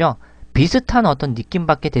되겠죠? 비슷한 어떤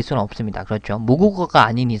느낌밖에 될 수는 없습니다. 그렇죠? 모국어가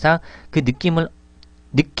아닌 이상 그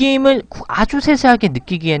느낌을 아주 세세하게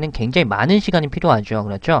느끼기에는 굉장히 많은 시간이 필요하죠.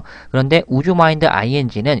 그렇죠? 그런데 would you mind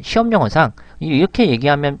ing는 시험 용어상 이렇게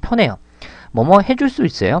얘기하면 편해요. 뭐뭐 해줄 수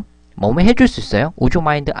있어요? 뭐뭐 해줄 수 있어요? would you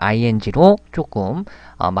mind ing로 조금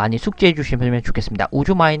많이 숙지해 주시면 좋겠습니다.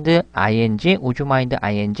 would you mind ing, would you mind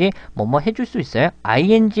ing 뭐뭐 해줄 수 있어요?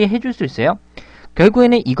 ing 해줄 수 있어요?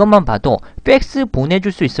 결국에는 이것만 봐도 팩스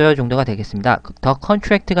보내줄 수 있어요 정도가 되겠습니다. 더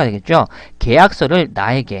컨트랙트가 되겠죠. 계약서를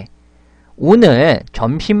나에게 오늘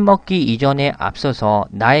점심 먹기 이전에 앞서서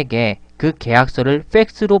나에게 그 계약서를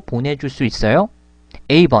팩스로 보내줄 수 있어요?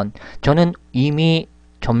 A번 저는 이미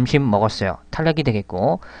점심 먹었어요. 탈락이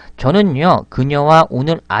되겠고 저는요 그녀와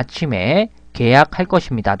오늘 아침에 계약할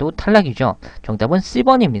것입니다도 탈락이죠. 정답은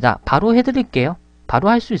C번입니다. 바로 해드릴게요. 바로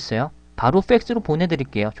할 수 있어요. 바로 팩스로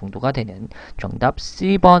보내드릴게요. 정도가 되는 정답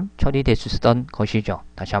C번 처리될 수 있었던 것이죠.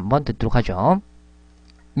 다시 한번 듣도록 하죠.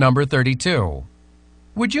 Number 32.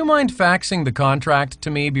 Would you mind faxing the contract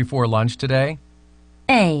to me before lunch today?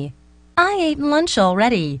 A. I ate lunch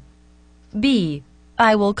already. B.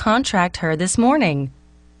 I will contract her this morning.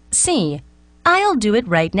 C. I'll do it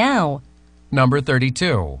right now. Number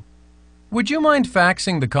 32. Would you mind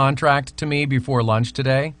faxing the contract to me before lunch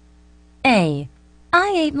today? A. I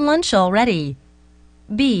ate lunch already.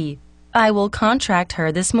 B. I will contract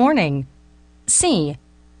her this morning. C.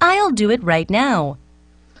 I'll do it right now.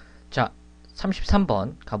 자,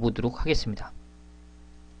 33번 가보도록 하겠습니다.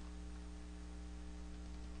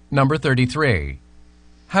 Number 33.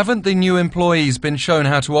 Haven't the new employees been shown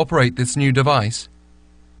how to operate this new device?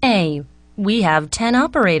 A. We have 10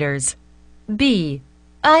 operators. B.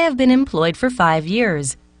 I have been employed for 5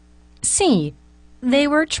 years. C. They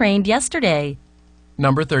were trained yesterday.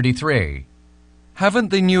 Number 33.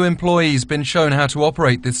 Haven't the new employees been shown how to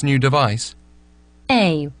operate this new device?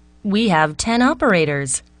 A. We have 10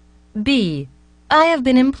 operators. B. I have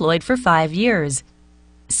been employed for 5 years.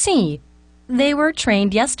 C. They were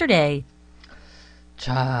trained yesterday.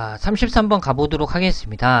 자, 33번 가보도록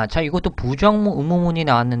하겠습니다. 자, 이것도 부정 의문문이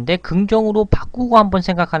나왔는데 긍정으로 바꾸고 한번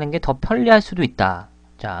생각하는 게 더 편리할 수도 있다.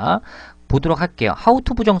 자, 보도록 할게요. how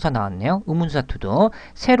to 부정사 나왔네요. 의문사 to도.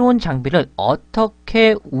 새로운 장비를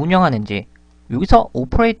어떻게 운영하는지. 여기서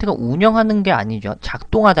operate가 운영하는 게 아니죠.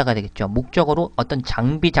 작동하다가 되겠죠. 목적어로 어떤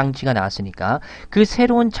장비, 장치가 나왔으니까 그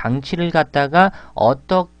새로운 장치를 갖다가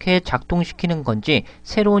어떻게 작동시키는 건지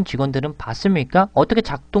새로운 직원들은 봤습니까? 어떻게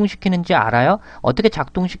작동시키는지 알아요? 어떻게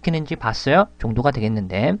작동시키는지 봤어요? 정도가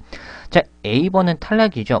되겠는데, 자, A번은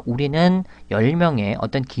탈락이죠. 우리는 10명의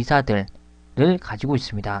어떤 기사들을 가지고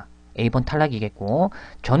있습니다. A번 탈락이겠고,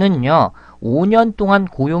 저는요 5년 동안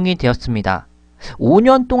고용이 되었습니다.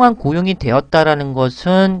 5년 동안 고용이 되었다라는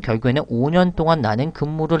것은 결국에는 5년 동안 나는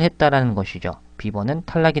근무를 했다라는 것이죠. B번은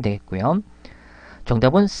탈락이 되겠고요.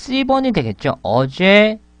 정답은 C번이 되겠죠.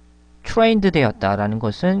 어제 trained 되었다라는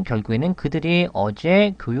것은 결국에는 그들이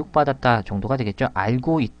어제 교육받았다 정도가 되겠죠.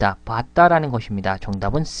 알고 있다, 봤다라는 것입니다.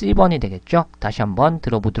 정답은 C번이 되겠죠. 다시 한번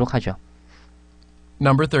들어보도록 하죠.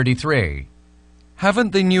 Number 33.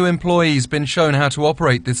 Haven't the new employees been shown how to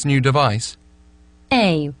operate this new device?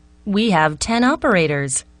 A. We have 10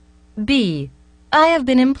 operators. B. I have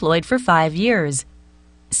been employed for 5 years.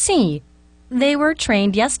 C. They were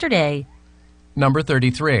trained yesterday. Number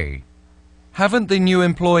 33. Haven't the new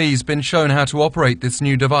employees been shown how to operate this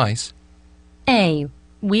new device? A.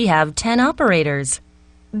 We have 10 operators.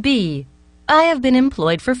 B. I have been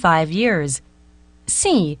employed for 5 years.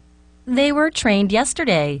 C. They were trained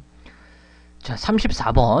yesterday. 자,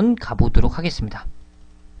 34번 가보도록 하겠습니다.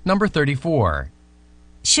 Number 34.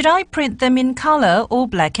 Should I print them in color or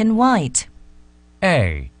black and white?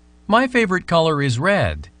 A. My favorite color is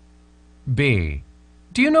red. B.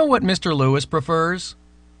 Do you know what Mr. Lewis prefers?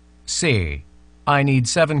 C. I need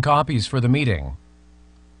 7 copies for the meeting.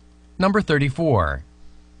 Number 34.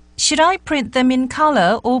 Should I print them in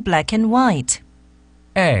color or black and white?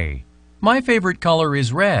 A. My favorite color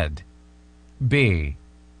is red. B.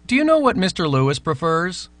 Do you know what Mr. Lewis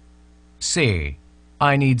prefers? C.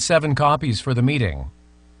 I need 7 copies for the meeting.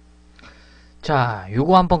 자,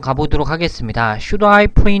 요거 한번 가보도록 하겠습니다. Should I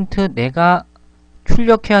print, 내가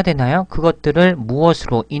출력해야 되나요? 그것들을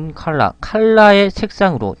무엇으로? in color, 컬러의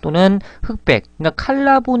색상으로 또는 흑백, 그러니까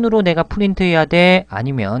컬러본으로 내가 프린트해야 돼?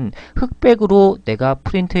 아니면 흑백으로 내가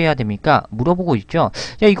프린트해야 됩니까? 물어보고 있죠.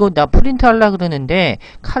 야, 이거 나 프린트 하려고 그러는데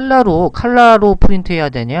컬러로 프린트해야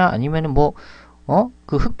되냐? 아니면은 뭐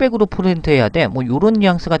그 흑백으로 프린트해야 돼? 뭐 요런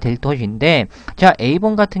뉘앙스가 될 것인데, 자,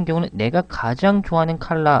 A번 같은 경우는 내가 가장 좋아하는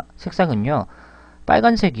컬러 색상은요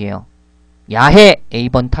빨간색이에요. 야해.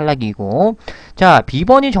 A번 탈락이고, 자,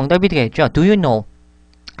 B번이 정답이 되겠죠. Do you know?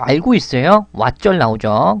 알고 있어요? 왓절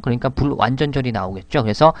나오죠. 그러니까 완전절이 나오겠죠.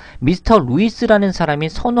 그래서 미스터 루이스라는 사람이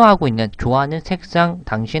선호하고 있는, 좋아하는 색상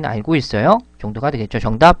당신 알고 있어요? 정도가 되겠죠.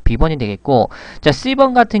 정답 B번이 되겠고, 자,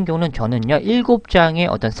 C번 같은 경우는 저는요 7장의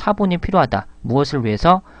어떤 사본이 필요하다. 무엇을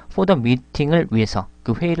위해서? For the meeting을 위해서,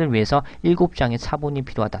 그 회의를 위해서 7장의 사본이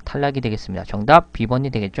필요하다. 탈락이 되겠습니다. 정답 B번이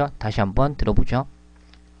되겠죠. 다시 한번 들어보죠.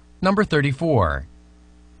 Number 34.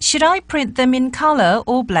 Should I print them in color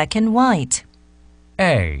or black and white?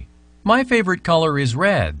 A. My favorite color is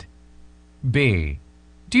red. B.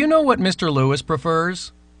 Do you know what Mr. Lewis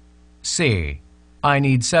prefers? C. I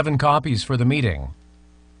need 7 copies for the meeting.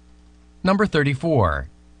 Number 34.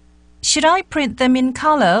 Should I print them in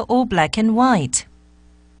color or black and white?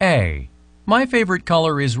 A. My favorite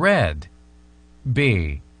color is red.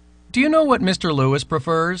 B. Do you know what Mr. Lewis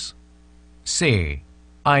prefers? C.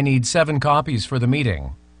 I need 7 copies for the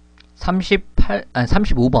meeting.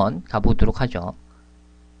 35번 가보도록 하죠.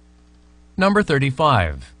 Number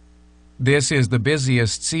 35. This is the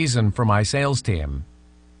busiest season for my sales team.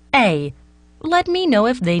 A. Let me know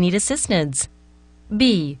if they need assistance.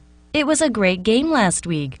 B. It was a great game last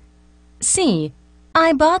week. C.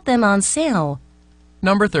 I bought them on sale.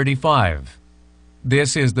 Number 35.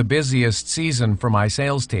 This is the busiest season for my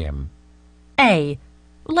sales team. A.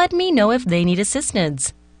 Let me know if they need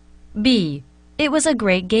assistance. B. It was a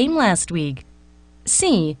great game last week.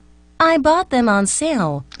 C. I bought them on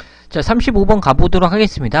sale. 자, 35번 가보도록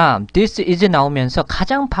하겠습니다. This is 나오면서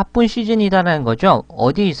가장 바쁜 시즌이다라는 거죠.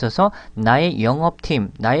 어디에 있어서? 나의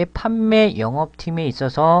영업팀, 나의 판매 영업팀에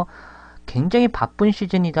있어서 굉장히 바쁜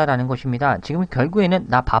시즌이다라는 것입니다. 지금 결국에는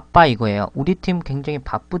나 바빠 이거예요. 우리 팀 굉장히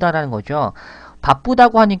바쁘다라는 거죠.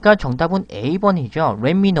 바쁘다고 하니까 정답은 A번이죠.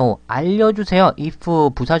 Let me know. 알려주세요.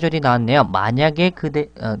 if 부사절이 나왔네요. 만약에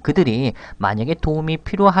그들이 만약에 도움이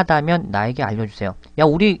필요하다면 나에게 알려주세요.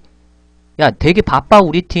 야, 되게 바빠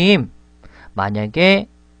우리 팀. 만약에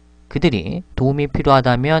그들이 도움이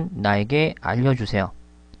필요하다면 나에게 알려주세요.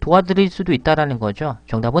 도와드릴 수도 있다라는 거죠.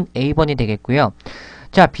 정답은 A번이 되겠고요.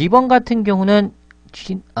 자, B번 같은 경우는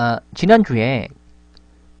지난주에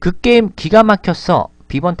그 게임 기가 막혔어.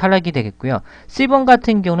 B번 탈락이 되겠고요. C번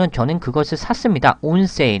같은 경우는 저는 그것을 샀습니다. on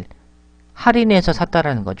sale. 할인해서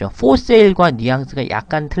샀다라는 거죠. for sale과 뉘앙스가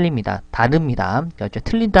약간 틀립니다. 다릅니다. 그렇죠.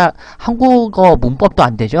 틀린다. 한국어 문법도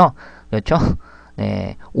안 되죠. 그렇죠?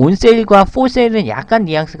 네. on sale과 for sale은 약간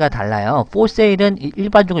뉘앙스가 달라요. for sale은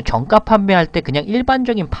일반적으로 정가 판매할 때 그냥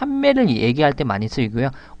일반적인 판매를 얘기할 때 많이 쓰이고요.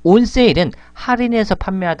 on sale은 할인해서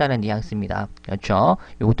판매하다는 뉘앙스입니다. 그렇죠?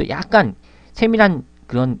 이것도 약간 세밀한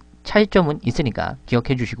그런 차이점은 있으니까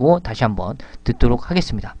기억해 주시고 다시 한번 듣도록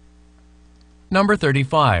하겠습니다. Number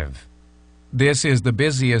 35. This is the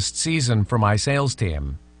busiest season for my sales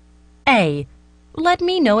team. A. Let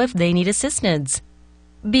me know if they need assistance.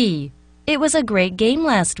 B. It was a great game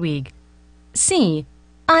last week. C.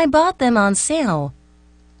 I bought them on sale.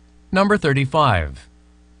 Number 35.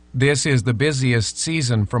 This is the busiest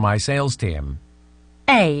season for my sales team.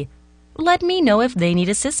 A. Let me know if they need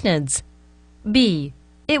assistance. B.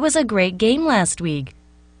 It was a great game last week.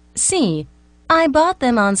 C. I bought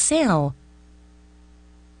them on sale.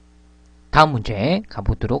 다음 문제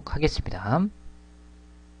가보도록 하겠습니다.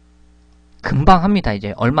 금방 합니다.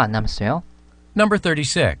 이제 얼마 안 남았어요. Number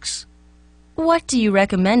 36. What do you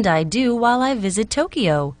recommend I do while I visit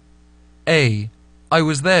Tokyo? A. I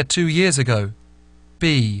was there 2 years ago.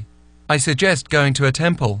 B. I suggest going to a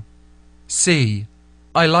temple. C.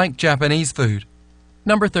 I like Japanese food.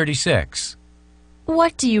 Number 36.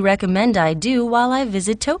 What do you recommend I do while I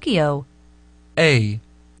visit Tokyo? A.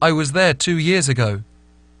 I was there 2 years ago.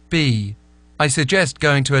 B. I suggest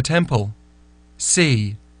going to a temple.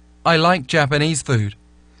 C. I like Japanese food.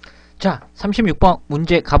 자, 36번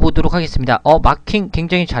문제 가보도록 하겠습니다. 마킹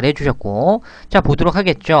굉장히 잘 해주셨고, 자, 보도록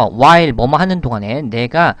하겠죠. while 뭐뭐 하는 동안에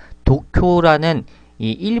내가 도쿄라는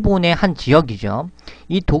이 일본의 한 지역이죠.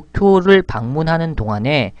 이 도쿄를 방문하는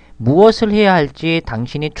동안에 무엇을 해야 할지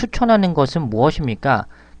당신이 추천하는 것은 무엇입니까?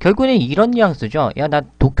 결국에는 이런 뉘앙스죠. 야, 나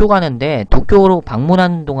도쿄 가는데 도쿄로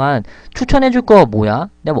방문하는 동안 추천해줄 거 뭐야?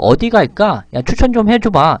 내가 뭐 어디 갈까? 야, 추천 좀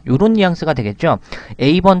해줘봐. 요런 뉘앙스가 되겠죠.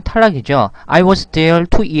 A번 탈락이죠. I was there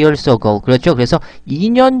 2 years ago. 그렇죠. 그래서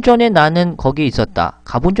 2년 전에 나는 거기에 있었다.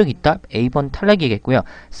 가본 적 있다? A번 탈락이겠고요.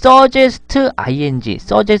 suggest ing,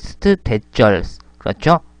 suggest 대절.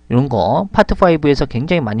 그렇죠. 이런 거 파트 5에서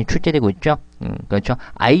굉장히 많이 출제되고 있죠. 그렇죠.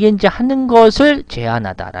 ing 하는 것을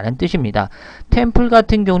제안하다라는 뜻입니다. 템플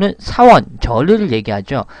같은 경우는 사원, 절을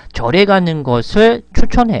얘기하죠. 절에 가는 것을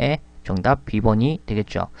추천해. 정답 B번이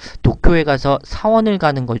되겠죠. 도쿄에 가서 사원을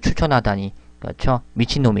가는 걸 추천하다니. 그렇죠.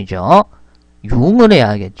 미친놈이죠. 유흥을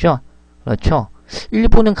해야겠죠. 그렇죠.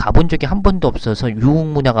 일본은 가본 적이 한 번도 없어서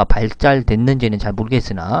유흥 문화가 발달됐는지는 잘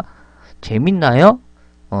모르겠으나 재밌나요?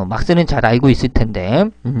 막스는 잘 알고 있을 텐데.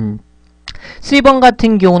 C번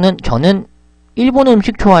같은 경우는 저는 일본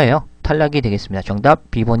음식 좋아해요. 탈락이 되겠습니다. 정답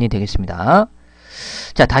B번이 되겠습니다.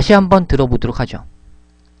 자, 다시 한번 들어보도록 하죠.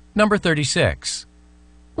 Number 36.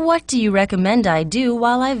 What do you recommend I do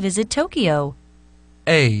while I visit Tokyo?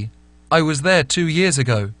 A. I was there 2 years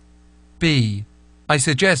ago. B. I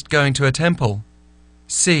suggest going to a temple.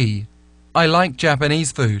 C. I like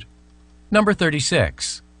Japanese food. Number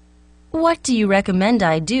 36. What do you recommend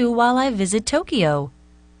I do while I visit Tokyo?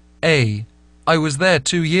 A. I was there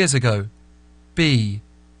 2 years ago. B.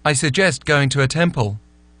 I suggest going to a temple.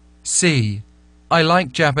 C. I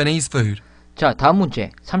like Japanese food. 자, 다음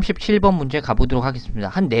문제 37번 문제 가보도록 하겠습니다.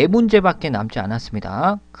 한 4문제밖에 남지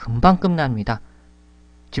않았습니다. 금방 끝납니다.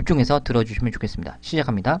 집중해서 들어주시면 좋겠습니다.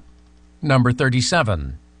 시작합니다. Number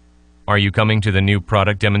 37. Are you coming to the new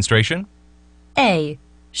product demonstration? A.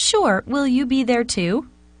 Sure, will you be there too?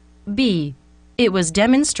 B. It was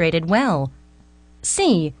demonstrated well.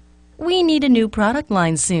 C. We need a new product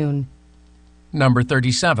line soon. Number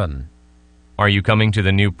 37. Are you coming to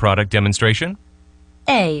the new product demonstration?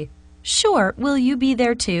 A. Sure, will you be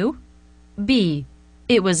there too? B.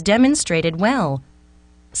 It was demonstrated well.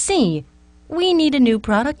 C. We need a new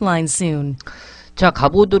product line soon. 자,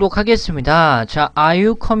 가보도록 하겠습니다. 자, are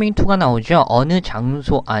you coming to가 나오죠? 어느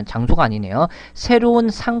장소, 장소가 아니네요. 새로운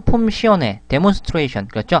상품 시연회, demonstration.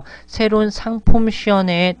 그렇죠? 새로운 상품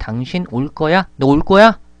시연회에 당신 올 거야? 너 올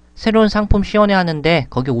거야? 새로운 상품 시연회 하는데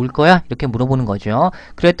거기 올 거야? 이렇게 물어보는 거죠.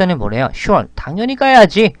 그랬더니 뭐래요? Sure, 당연히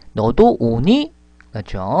가야지. 너도 오니?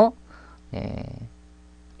 그렇죠? 네.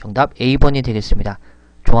 정답 A번이 되겠습니다.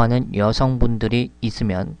 좋아하는 여성분들이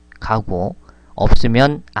있으면 가고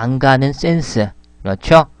없으면 안 가는 센스.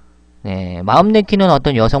 그렇죠? 네, 마음 내키는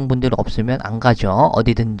어떤 여성분들 없으면 안 가죠.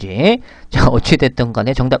 어디든지. 자, 어찌됐든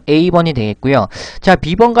간에 정답 A번이 되겠고요. 자,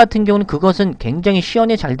 B번 같은 경우는 그것은 굉장히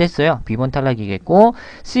시연이 잘 됐어요. B번 탈락이겠고,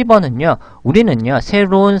 C번은요, 우리는요,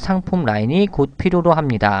 새로운 상품 라인이 곧 필요로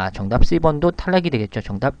합니다. 정답 C번도 탈락이 되겠죠.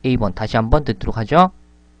 정답 A번. 다시 한번 듣도록 하죠.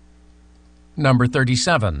 Number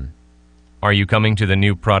 37. Are you coming to the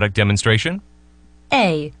new product demonstration?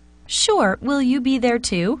 A. Sure, will you be there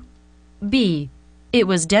too? B. It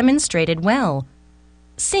was demonstrated well.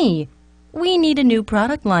 C. We need a new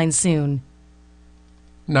product line soon.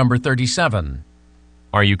 Number 37.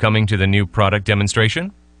 Are you coming to the new product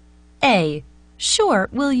demonstration? A. Sure,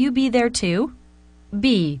 will you be there too?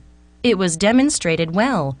 B. It was demonstrated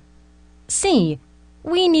well. C.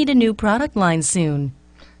 We need a new product line soon.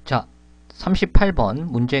 자, 38번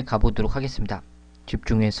문제 가보도록 하겠습니다.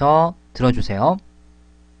 집중해서 들어주세요.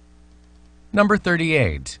 Number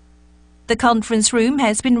 38. The conference room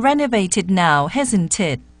has been renovated now, hasn't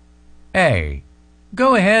it? A.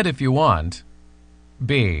 Go ahead if you want.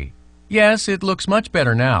 B. Yes, it looks much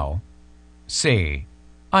better now. C.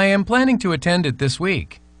 I am planning to attend it this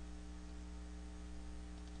week.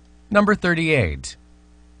 Number 38.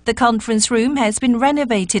 The conference room has been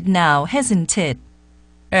renovated now, hasn't it?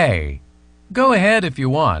 A. Go ahead if you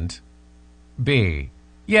want. B.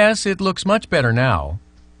 Yes, it looks much better now.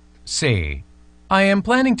 C. I am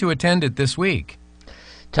planning to attend it this week.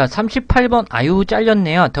 자, 38번 아유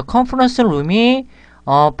잘렸네요. The conference room이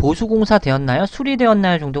보수공사 되었나요?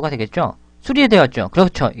 수리되었나요? 정도가 되겠죠? 수리되었죠.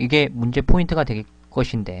 그렇죠. 이게 문제 포인트가 될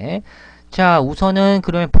것인데, 자, 우선은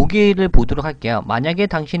그러면 보기를 보도록 할게요. 만약에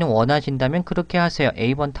당신은 원하신다면 그렇게 하세요.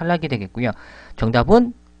 A번 탈락이 되겠고요.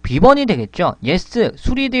 정답은 B번이 되겠죠. Yes,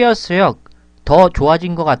 수리되었어요. 더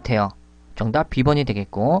좋아진 것 같아요. 정답 B번이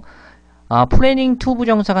되겠고, planning to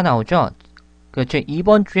부정사가 나오죠. 그렇죠.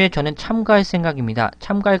 이번 주에 저는 참가할 생각입니다.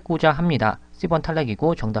 참가하고자 합니다. C번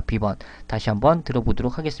탈락이고 정답 B번. 다시 한번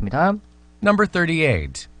들어보도록 하겠습니다. Number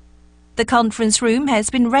 38. The conference room has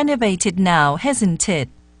been renovated now, hasn't it?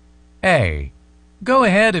 A. Go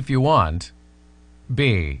ahead if you want.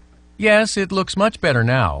 B. Yes, it looks much better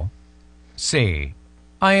now. C.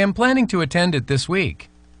 I am planning to attend it this week.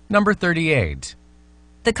 Number 38.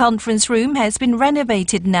 The conference room has been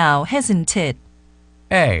renovated now, hasn't it?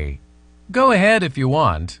 A. Go ahead if you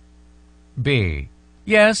want. B.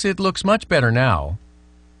 Yes, it looks much better now.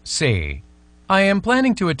 C. I am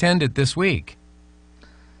planning to attend it this week.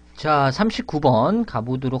 자, 39번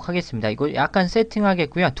가보도록 하겠습니다. 이거 약간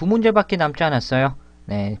세팅하겠고요. 두 문제밖에 남지 않았어요.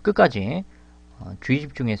 네, 끝까지 주의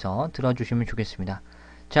집중해서 들어주시면 좋겠습니다.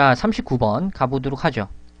 자, 39번 가보도록 하죠.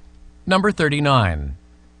 Number 39.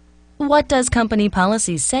 What does company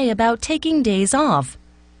policy say about taking days off?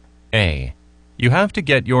 A. You have to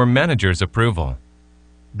get your manager's approval.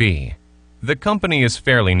 B. The company is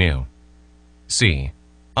fairly new. C.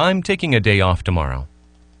 I'm taking a day off tomorrow.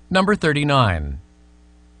 Number 39.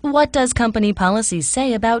 What does company policy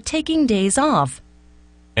say about taking days off?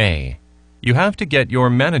 A. You have to get your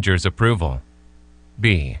manager's approval.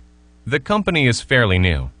 B. The company is fairly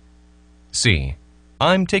new. C.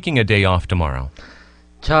 I'm taking a day off tomorrow.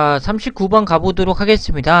 자, 39번 가보도록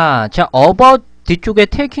하겠습니다. 자, about 뒤쪽에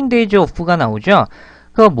taking days off가 나오죠.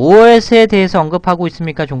 그 무엇에 대해서 언급하고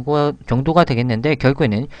있습니까? 정도가 되겠는데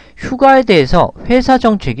결국에는 휴가에 대해서 회사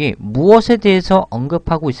정책이 무엇에 대해서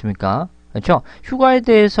언급하고 있습니까? 그렇죠? 휴가에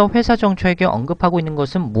대해서 회사 정책에 언급하고 있는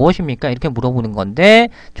것은 무엇입니까? 이렇게 물어보는 건데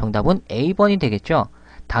정답은 A번이 되겠죠.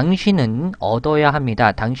 당신은 얻어야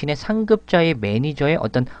합니다. 당신의 상급자의 매니저의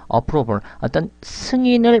어떤 approval, 어떤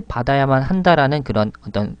승인을 받아야만 한다라는 그런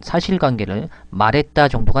어떤 사실관계를 말했다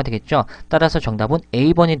정도가 되겠죠. 따라서 정답은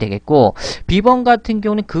A번이 되겠고, B번 같은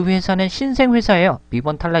경우는 그 회사는 신생회사예요.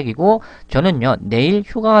 B번 탈락이고, 저는요 내일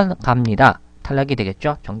휴가 갑니다. 탈락이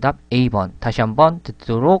되겠죠. 정답 A번. 다시 한번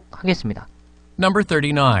듣도록 하겠습니다. Number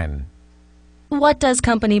 39. What does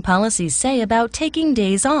company policy say about taking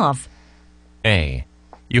days off? A.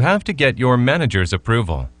 You have to get your manager's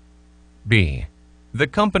approval. B. The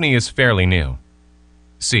company is fairly new.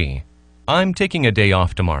 C. I'm taking a day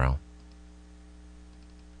off tomorrow.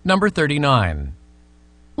 Number 39.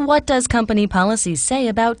 What does company policy say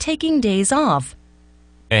about taking days off?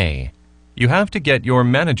 A. You have to get your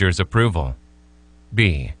manager's approval.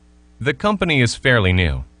 B. The company is fairly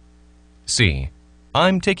new. C.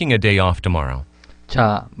 I'm taking a day off tomorrow.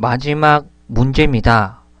 자, 마지막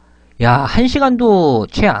문제입니다. 야, 1시간도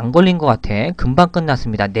채 안 걸린 것 같아. 금방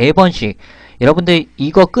끝났습니다. 4번씩. 여러분들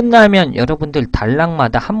이거 끝나면 여러분들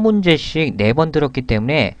단락마다 한 문제씩 4번 들었기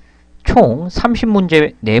때문에 총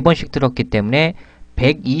 30문제 4번씩 들었기 때문에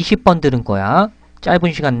 120번 들은 거야.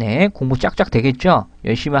 짧은 시간 내에 공부 쫙쫙 되겠죠?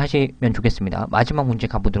 열심히 하시면 좋겠습니다. 마지막 문제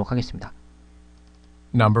가보도록 하겠습니다.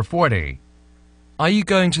 Number 40. Are you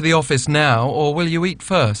going to the office now or will you eat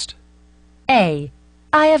first? A.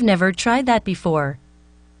 I have never tried that before.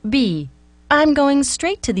 B. I'm going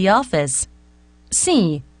straight to the office.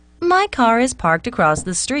 C. My car is parked across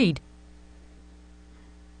the street.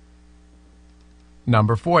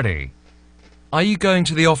 Number 40. Are you going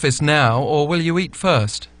to the office now or will you eat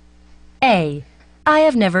first? A. I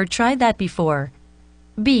have never tried that before.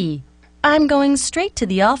 B. I'm going straight to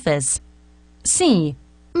the office. C.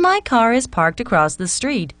 My car is parked across the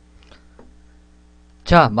street.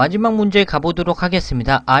 자, 마지막 문제 가보도록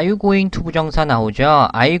하겠습니다. Are you going to 부정사 나오죠?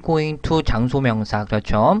 Are you going to 장소명사,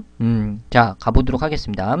 그렇죠? 자, 가보도록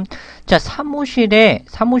하겠습니다. 자, 사무실에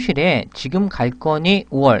지금 갈 거니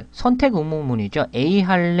 5월 선택 의문문이죠. A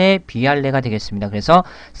할래, B 할래가 되겠습니다. 그래서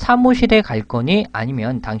사무실에 갈 거니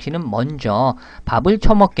아니면 당신은 먼저 밥을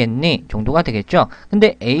처먹겠니 정도가 되겠죠.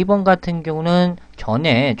 근데 A번 같은 경우는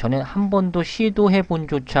저는 한 번도 시도해 본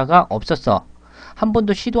조차가 없었어. 한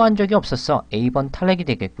번도 시도한 적이 없었어. A번 탈락이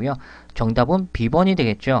되겠고요. 정답은 B번이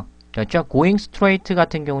되겠죠. 그렇죠? Going straight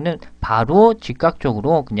같은 경우는 바로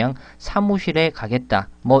즉각적으로 그냥 사무실에 가겠다.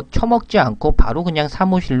 뭐 처먹지 않고 바로 그냥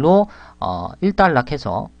사무실로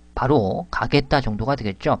일단락해서 바로 가겠다 정도가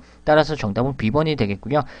되겠죠. 따라서 정답은 B번이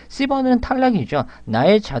되겠고요. C번은 탈락이죠.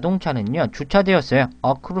 나의 자동차는요 주차되었어요.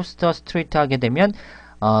 Across the street 하게 되면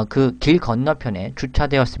그 길 건너편에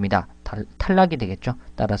주차되었습니다. 탈락이 되겠죠.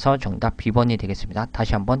 따라서 정답 B번이 되겠습니다.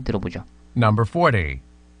 다시 한번 들어보죠. Number 40.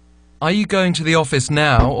 Are you going to the office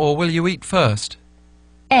now or will you eat first?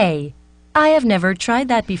 A. I have never tried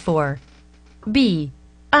that before. B.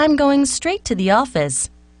 I'm going straight to the office.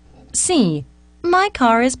 C. My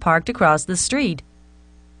car is parked across the street.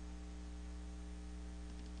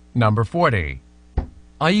 Number 40.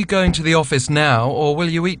 Are you going to the office now or will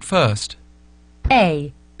you eat first?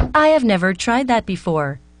 A. I have never tried that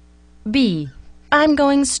before. B. I'm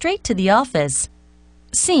going straight to the office.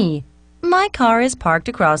 C. My car is parked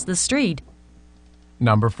across the street.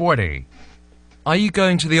 Number 40. Are you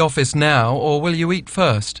going to the office now or will you eat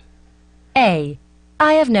first? A.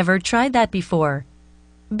 I have never tried that before.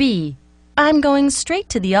 B. I'm going straight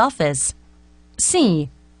to the office. C.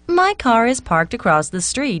 My car is parked across the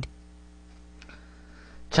street.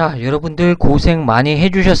 자, 여러분들 고생 많이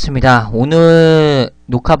해주셨습니다. 오늘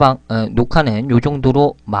녹화는 요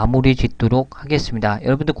정도로 마무리 짓도록 하겠습니다.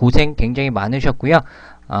 여러분들 고생 굉장히 많으셨고요.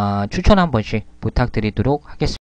 추천 한 번씩 부탁드리도록 하겠습니다.